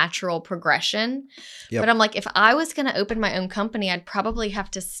that's the natural progression. Yep. But I'm like, if I was going to open my own company, I'd probably have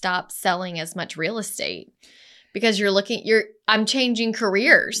to stop selling as much real estate, because I'm changing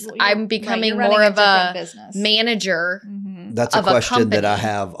careers. Well, I'm you're becoming running more a of a different business. manager. Mhm. That's a of a question that I company.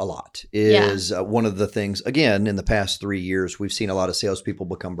 have a lot. Is one of the things, again, in the past 3 years, we've seen a lot of salespeople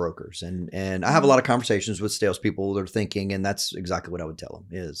become brokers. And I have a lot of conversations with salespeople that are thinking, and that's exactly what I would tell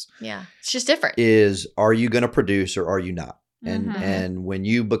them Yeah. It's just different. are you going to produce or are you not? Mhm. And when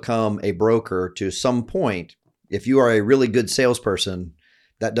you become a broker to some point, if you are a really good salesperson,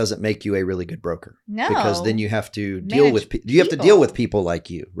 that doesn't make you a really good broker. No. Because then you have to Manage deal with people. deal with people like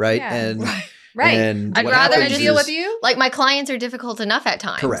you, right? Yeah. And Right. and I'd what rather happens deal is- with you. Like, my clients are difficult enough at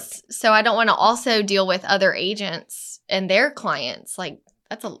times. Correct. So I don't want to also deal with other agents and their clients. Like,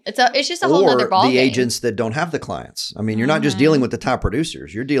 it's just a whole nother or ballgame. the agents that don't have the clients. I mean, you're not just Mhm. dealing with the top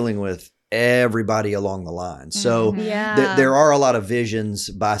producers. You're dealing with everybody along the line. So Mhm. Yeah. there are a lot of visions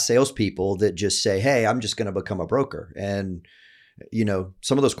by salespeople that just say, "Hey, I'm just going to become a broker." And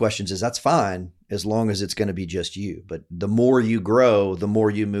some of those questions that's fine as long as it's going to be just you. But the more you grow, the more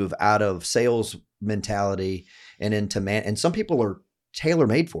you move out of sales mentality and into and some people are tailor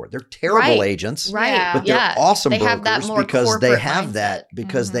made for it. They're terrible Right. agents. Right. Yeah. But they're Yeah. awesome They brokers have that more because they corporate have mindset. that.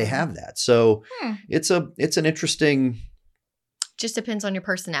 Because they Mhm. have that. So Hmm. it's an interesting. Just depends on your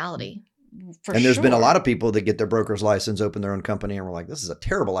personality. For And there's been a sure. lot of people that get their broker's license, open their own company, and we're like, "This is a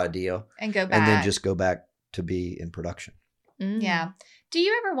terrible idea," and go back. and then just go back to be in production. Mm. Yeah. Do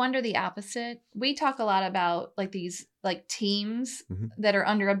you ever wonder the opposite? We talk a lot about like these like teams Mhm. that are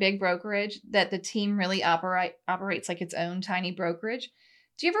under a big brokerage, that the team really operates like its own tiny brokerage.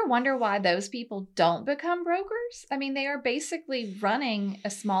 Do you ever wonder why those people don't become brokers? I mean, they are basically running a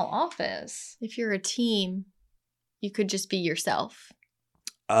small office. If you're a team, you could just be yourself.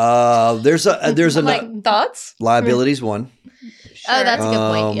 There's a Like thoughts? liabilities one. Oh, that's a good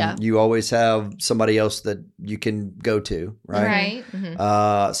point. Yeah. You always have somebody else that you can go to, right? Right.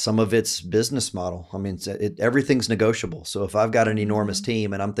 Mhm. Some of it's business model. I mean, everything's negotiable. So if I've got an enormous Mhm.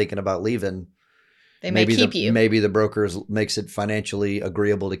 team and I'm thinking about leaving, They may keep you. Maybe the brokers makes it financially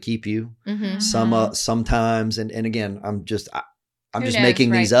agreeable to keep you. Mhm. Sometimes, and again, I'm just Who knows,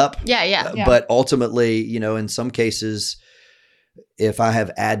 making these right? up. Yeah. Yeah. Yeah. But ultimately, in some cases, if I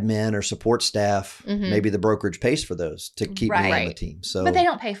have admin or support staff, Mhm. maybe the brokerage pays for those to keep me on the Right. team. So, But they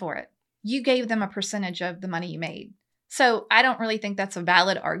don't pay for it. You gave them a percentage of the money you made. So I don't really think that's a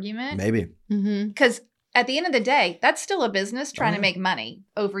valid argument. maybe Mm-hmm. Because at the end of the day, that's still a business trying yeah. to make money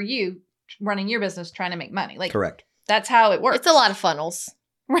over you running your business trying to make money. Like correct. that's how it works. It's a lot of funnels.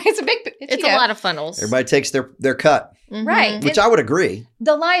 right. It's a big. It's a lot of funnels. Everybody takes their cut, Mhm. Right. which And I would agree.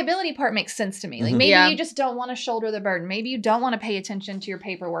 the liability part makes sense to me. Like Mhm. maybe Yeah. you just don't want to shoulder the burden. Maybe you don't want to pay attention to your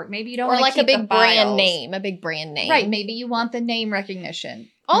paperwork. Maybe you don't Or want like to a keep the big brand files. name. A big brand name. Right. Maybe you want the name recognition.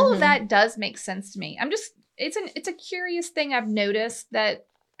 All Mhm. of that does make sense to me. It's a curious thing I've noticed that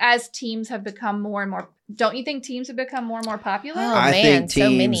as teams have become more and more, don't you think teams have become more and more popular? Oh, I man, think so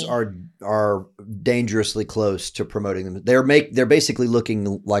teams many. are dangerously close to promoting them. They're basically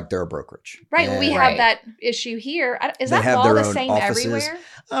looking like they're a brokerage, Right. Well, we And, have Right. that issue here. Is They that have law their the own same offices. everywhere?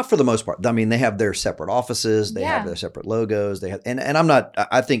 for the most part. I mean, they have their separate offices. They Yeah. have their separate logos. They have, and I'm not.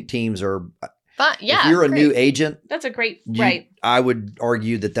 I think teams are. But yeah. if you're a great. new agent, That's a great you- I would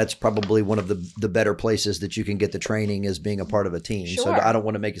argue that that's probably one of the better places that you can get the training is being a part of a team. So Sure. I don't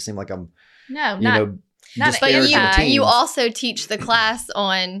want to make it seem like I'm, No, you not know, not- But disparaging the teams. you also teach the class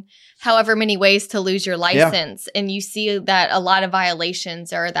on however many ways to lose your license. And you see that a lot of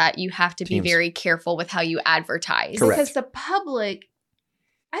violations are that you have to be Teams. very careful with how you advertise. Correct. because the public.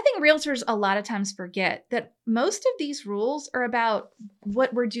 I think realtors a lot of times forget that most of these rules are about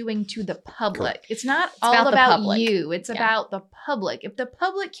what we're doing to the public. Correct. It's not about all the about public. you. It's Yeah. about the public. If the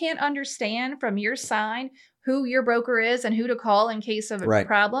public can't understand from your sign who your broker is and who to call in case of a Right.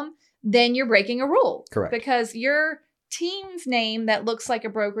 problem, then you're breaking a rule. Correct. Because your team's name that looks like a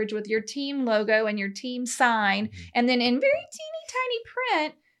brokerage with your team logo and your team sign, Mhm. and then in very teeny tiny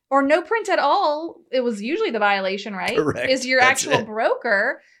print or no print at all, it was usually the violation, right? Correct. Is your That's actual it.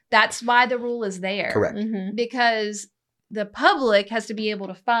 broker. That's why the rule is there. Correct. Mhm. Because the public has to be able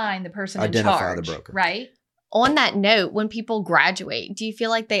to find the person Identify in the charge. broker. Right? On that note, when people graduate, do you feel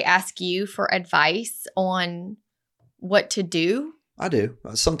like they ask you for advice on what to do? I do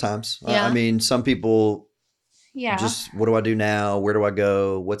sometimes. Yeah. I mean, some people Yeah. just what do I do now? Where do I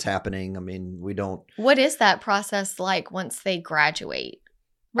go? What's happening? I mean, we don't. What is that process like once they graduate?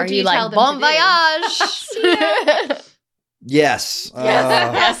 What Are do you tell like, them bon to do? voyage? Yes.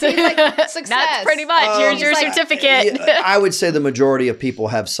 Yes. He's like, success. That's pretty much. Here's your He's like, certificate. I would say the majority of people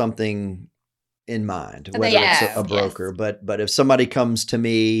have something in mind, And whether they it's have, a broker. But if somebody comes to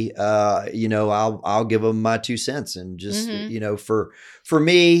me, I'll give them my 2 cents, and just for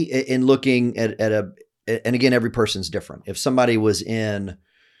me, in looking at and again, every person's different. If somebody was in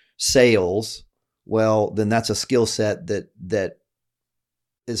sales, well, then that's a skill set that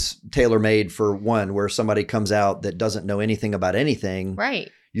is tailor-made for one, where somebody comes out that doesn't know anything about anything. Right.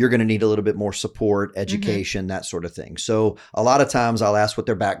 You're going to need a little bit more support, education, that sort of thing. So a lot of times I'll ask what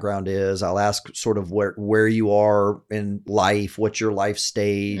their background is. I'll ask sort of where you are in life, what's your life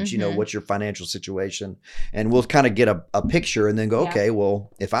stage, what's your financial situation, and we'll kind of get a picture and then go, okay,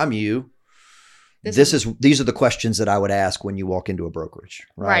 well, if I'm you, these are the questions that I would ask when you walk into a brokerage.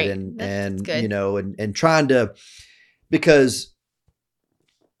 Right. That's good. And trying to, because,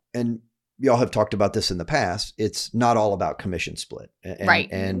 and y'all have talked about this in the past, it's not all about commission split.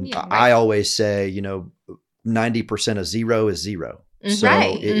 And I always say, 90% of zero is zero. So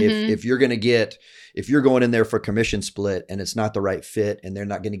if you're going to if you're going in there for commission split and it's not the right fit and they're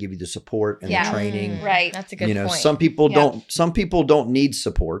not going to give you the support and the training, right. That's a good point. some people don't need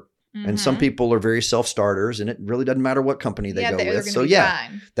support. And some people are very self-starters, and it really doesn't matter what company they go with. So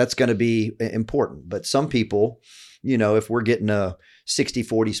that's going to be important. But some people, if we're getting a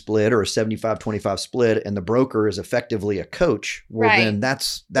 60-40 split or a 75-25 split and the broker is effectively a coach, well, then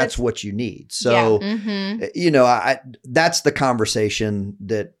that's what you need. So, that's the conversation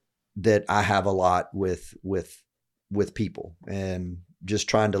that I have a lot with people, and just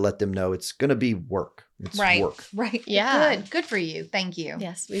trying to let them know it's going to be work. It's work. Right. Yeah. Good for you. Thank you.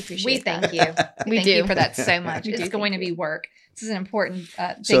 Yes, we appreciate that. Thank you. We thank do. you for that so much. We It's do going to thank be you. work. This is an important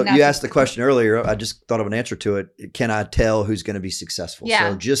thing. So not you to- asked the question earlier. I just thought of an answer to it. Can I tell who's going to be successful? Yeah.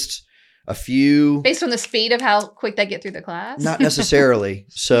 So just a few. based on the speed of how quick they get through the class? Not necessarily.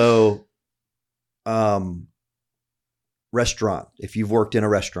 So, restaurant. If you've worked in a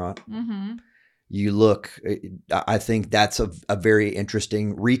restaurant, you look. I think that's a very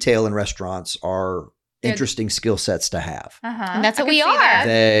interesting. Retail and restaurants are interesting skill sets to have. And that's I what can we see are.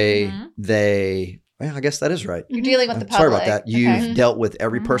 that. Well, I guess that is right. You're dealing with the public. Sorry about that. You've Okay. dealt with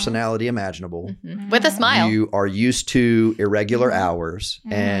every personality imaginable. With a smile. You are used to irregular hours,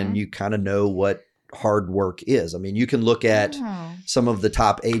 and you kind of know what hard work is. I mean, you can look at some of the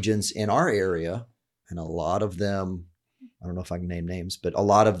top agents in our area, and a lot of them, I don't know if I can name names, but a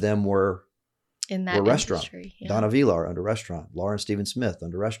lot of them were in that restaurant. industry. Yeah. Donna Vilar under restaurant, Lauren Stephen Smith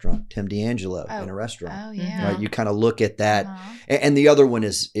under restaurant, Tim D'Angelo in a restaurant. Oh, yeah. Right? You kind of look at that. And the other one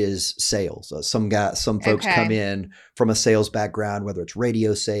is sales. Some folks come in from a sales background, whether it's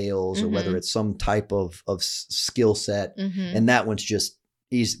radio sales or whether it's some type of skill set. And that one's just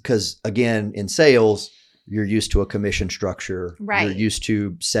easy because, again, in sales, you're used to a commission structure. Right. You're used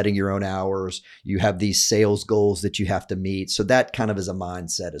to setting your own hours. You have these sales goals that you have to meet. So that kind of is a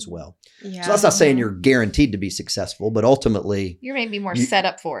mindset as well. Yeah. So that's not saying you're guaranteed to be successful, but ultimately You're maybe more set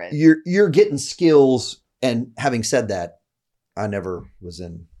up for it. you're getting skills. And having said that, I never was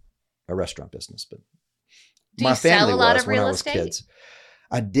in a restaurant business, but Do my you sell family a lot was of when real I was estate? kids.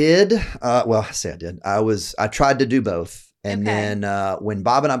 I did. Well, I say I did. I tried to do both. And then when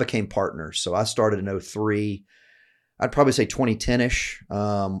Bob and I became partners, so I started in 2003, I'd probably say 2010-ish.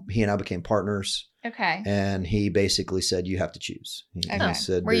 He and I became partners. Okay. And he basically said, you have to choose. He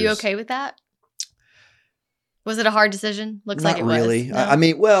said, Were you okay with that? Was it a hard decision? Looks Not like it was. really. No? I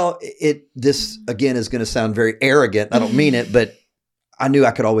mean, well, this again is going to sound very arrogant. I don't mean it, but I knew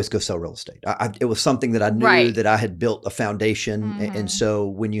I could always go sell real estate. It was something that I knew that I had built a foundation. And so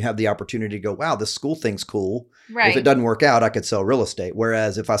when you have the opportunity to go, wow, this school thing's cool. Right. If it doesn't work out, I could sell real estate.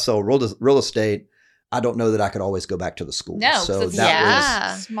 Whereas if I sell real estate, I don't know that I could always go back to the school. No, so it's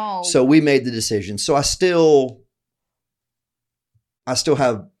that was small. So we made the decision. So I still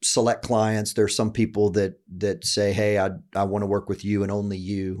have select clients. There's some people that say, hey, I want to work with you and only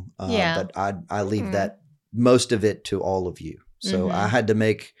you. But I leave that most of it to all of you. So I had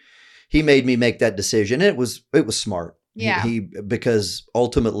to he made me make that decision. It was smart. Yeah. Because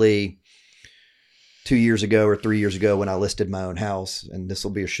ultimately 2 years ago or 3 years ago when I listed my own house, and this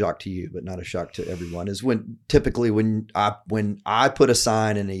will be a shock to you, but not a shock to everyone, is when I put a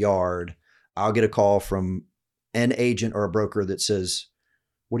sign in a yard, I'll get a call from an agent or a broker that says,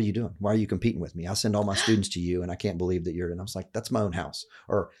 what are you doing? Why are you competing with me? I send all my students to you and I can't believe that and I was like, that's my own house,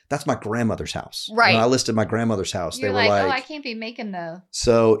 or that's my grandmother's house. Right. When I listed my grandmother's house, You're they were like, oh, I can't be making the.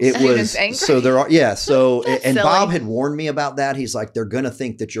 So it was, Students angry. so there are, yeah. So, That's and silly. Bob had warned me about that. He's like, they're going to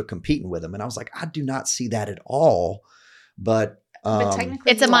think that you're competing with them. And I was like, I do not see that at all. But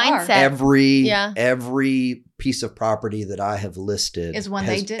Technically, It's a you are. Yeah. Mm-hmm. every piece of property that I have listed Is one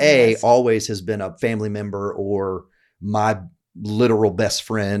they has, didn't list. always has been a family member or my literal best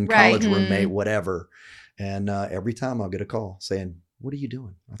friend, Right. college Mhm. roommate, whatever. And every time I'll get a call saying, what are you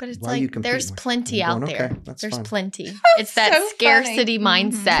doing? But it's Why are you like competing there's with me?" plenty I'm out going, there. "Okay, that's There's fine." plenty. It's that So scarcity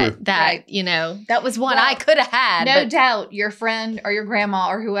funny. mindset True. that, Right. you know, that was one Well, I could have had. No but doubt your friend or your grandma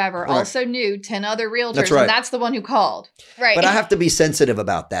or whoever Right. also knew 10 other realtors. That's right. And that's the one who called. right. But I have to be sensitive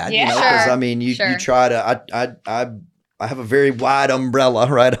about that, Yeah. because Sure. I mean, you Sure. try to. I have a very wide umbrella,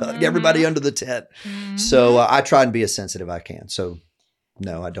 right? Mhm. Everybody under the tent. So I try and be as sensitive I can. So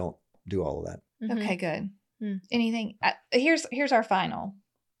no, I don't do all of that. Mhm. Okay, good. Hmm. Anything? Here's our final.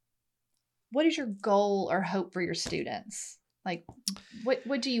 What is your goal or hope for your students? Like,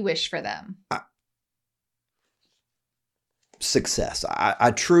 what do you wish for them? Success.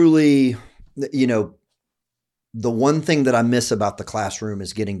 I truly, the one thing that I miss about the classroom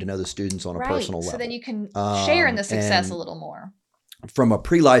is getting to know the students on a personal level. So then you can share in the success and a little more. From a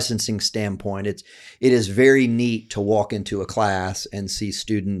pre-licensing standpoint, it is very neat to walk into a class and see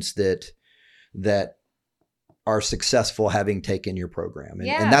students that are successful having taken your program.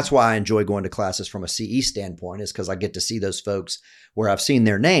 Yeah. And that's why I enjoy going to classes from a CE standpoint, is because I get to see those folks where I've seen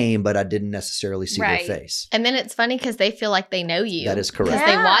their name, but I didn't necessarily see Right. their face. And then it's funny because they feel like they know you. That is correct. Because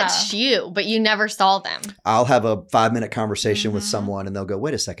they Yeah. watched you, but you never saw them. I'll have a 5-minute conversation with Mhm. someone and they'll go,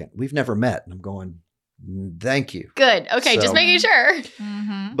 wait a second, we've never met. And I'm going, thank you. Good. Okay, So- just making sure.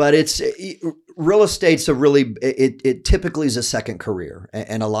 Mm-hmm. But real estate's it typically is a second career.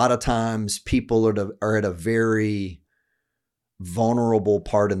 And a lot of times people are at a very vulnerable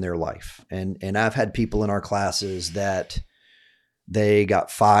part in their life. And I've had people in our classes that they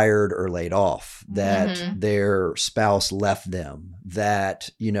got fired or laid off, that Mhm. their spouse left them, that,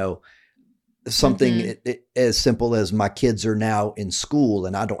 something as simple as my kids are now in school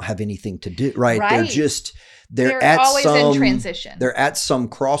and I don't have anything to do, right? Right. They're at always some in transition. they're at some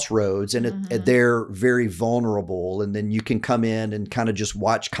crossroads and Mhm. they're very vulnerable. And then you can come in and kind of just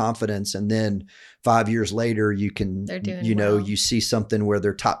watch confidence. And then 5 years later, you can, They're doing well. you see something where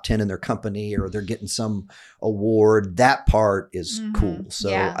they're top 10 in their company or they're getting some award. That part is Mhm. cool. So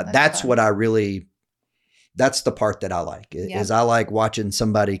Yeah, that's fun. what that's the part that I like Yeah. is I like watching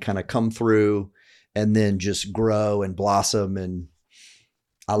somebody kind of come through and then just grow and blossom. And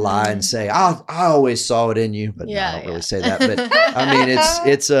I lie and say, I always saw it in you, but no, I don't really say that. But I mean,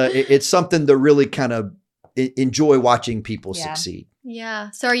 it's something to really kind of enjoy watching people Yeah. succeed. Yeah.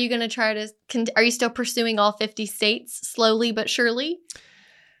 So are you going to try to, are you still pursuing all 50 states slowly but surely?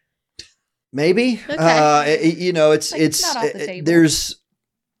 Maybe, Okay. it's not off the table. there's,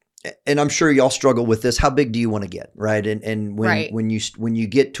 and I'm sure y'all struggle with this. How big do you want to get? Right. And Right. when you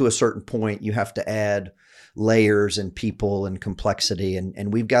get to a certain point, you have to add layers and people and complexity.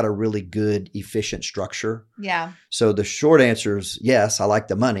 And we've got a really good, efficient structure. Yeah. So the short answer is yes, I like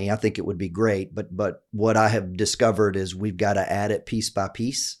the money. I think it would be great. But what I have discovered is we've got to add it piece by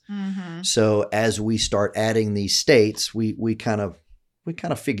piece. Mm-hmm. So as we start adding these states, we kind of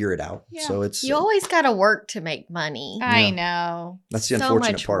figure it out. Yeah. So it's You always got to work to make money. I know. that's the So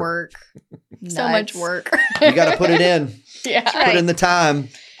unfortunate much part. work. So much Nuts. work. You got to put it in, Yeah. Right. put in the time.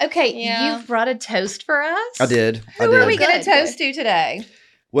 Okay, Yeah. you've brought a toast for us. I did. Who are we Good, going to toast to today?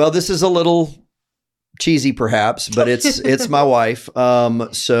 Well, this is a little cheesy perhaps, but it's my wife.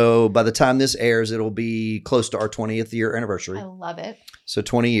 So by the time this airs, it'll be close to our 20th year anniversary. I love it. So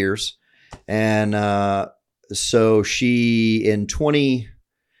 20 years. And so so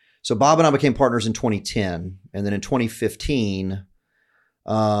Bob and I became partners in 2010. And then in 2015,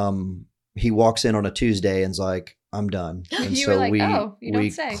 he walks in on a Tuesday and's like, I'm done. And You so were like, we "Oh, you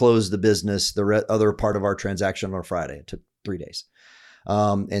don't say." closed the business, the other part of our transaction on a Friday. It took 3 days.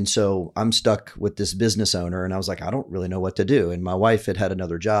 And so I'm stuck with this business owner and I was like, I don't really know what to do. And my wife had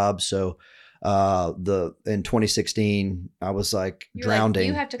another job. So in 2016, I was like You were like, drowning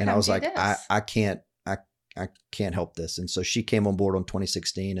 "You have to and I come was do like, this." I can't help this. And so she came on board on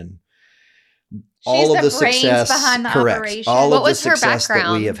 2016 and She's all of the the brains success behind the correct. operation. All What of the was her success that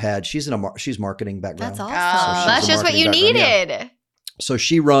background? we have had. She's she's marketing background. That's awesome. Oh. That's She's a just what you marketing background, yeah. needed. So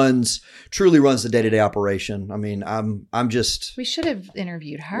she truly runs the day-to-day operation. I mean, I'm just We should have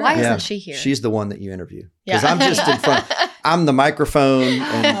interviewed her. Why Yeah. isn't she here? she's the one that you interview Yeah. because I'm just in front. I'm the microphone,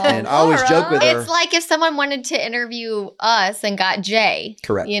 and I always joke with her. It's like if someone wanted to interview us and got Jay.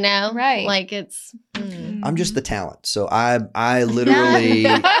 Correct. You know? Right. Like it's... I'm just the talent. So I literally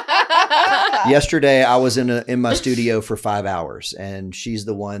yesterday I was in my studio for 5 hours, and she's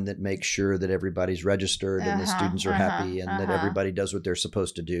the one that makes sure that everybody's registered and the students are happy and that everybody does what they're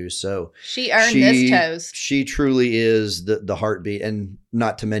supposed to do. So she earned this toast. She truly is the heartbeat, and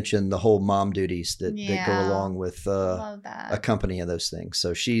not to mention the whole mom duties that go along with a company and those things.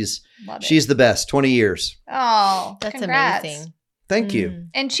 So she's the best. 20 years. Oh, that's congrats. amazing. Thank you.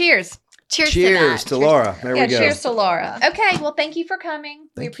 And cheers. Cheers to Laura. There we go. Cheers to Laura. Okay, well, thank you for coming.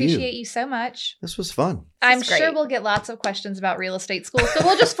 We Thank appreciate you so much. This was fun. I'm great. sure we'll get lots of questions about real estate school, so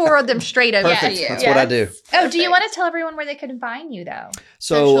we'll just forward them straight over to Perfect. you. That's what I do. Oh, do you want to tell everyone where they can find you, though?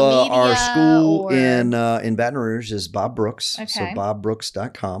 So Social our media school or- in Baton Rouge is Bob Brooks. So Okay.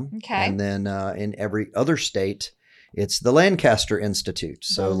 bobbrooks.com. Okay. And then in every other state, it's the Lancaster Institute.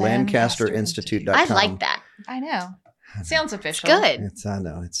 So The Lancaster lancasterinstitute.com. I like that. I know. Sounds It's official. good. I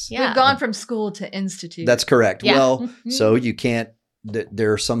know. Yeah. We've gone from school to institute. That's correct. Yeah. Well, so you can't,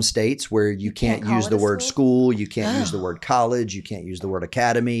 there are some states where you can't call use it the a word school? school. You can't use the word college. You can't use the word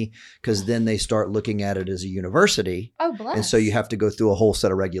academy, because then they start looking at it as a university. Oh, bless. And so you have to go through a whole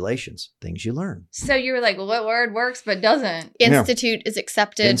set of regulations, things you learn. So you were like, well, what word works but doesn't? Institute is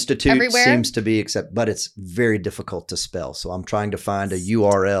accepted Institute everywhere. seems to be but it's very difficult to spell. So I'm trying to find a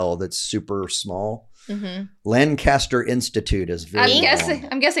URL that's super small. Mm-hmm. Lancaster Institute is very long.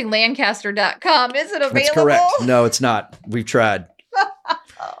 I'm guessing Lancaster.com. Is it available? That's correct. No, it's not. We've tried.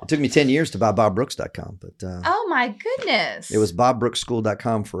 It took me 10 years to buy bobbrooks.com, but Oh my goodness. it was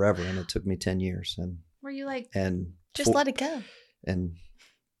bobbrookschool.com forever, and it took me 10 years Were you like, Just let it go. and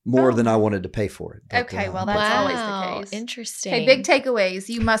more than I wanted to pay for it. But, okay, well, that's always the case. Interesting. Okay, big takeaways.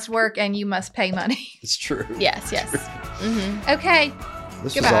 You must work and you must pay money. it's true. Yes. Mm-hmm. Okay.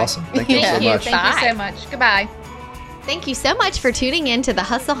 This Goodbye. was awesome. Thank you so Thank you. much. Thank you Bye. so much. Goodbye. Thank you so much for tuning in to the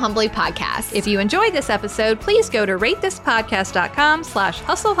Hustle Humbly podcast. If you enjoyed this episode, please go to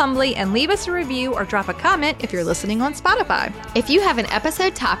ratethispodcast.com/hustlehumbly and leave us a review or drop a comment if you're listening on Spotify. If you have an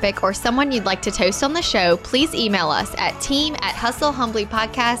episode topic or someone you'd like to toast on the show, please email us at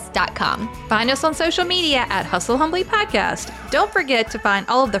team@hustlehumblypodcast.com. Find us on social media at Hustle Humbly Podcast. Don't forget to find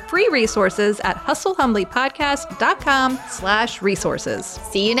all of the free resources at hustlehumblypodcast.com/resources.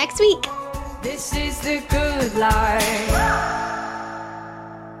 See you next week. This is the good life.